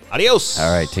it. Adios.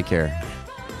 All right. Take care.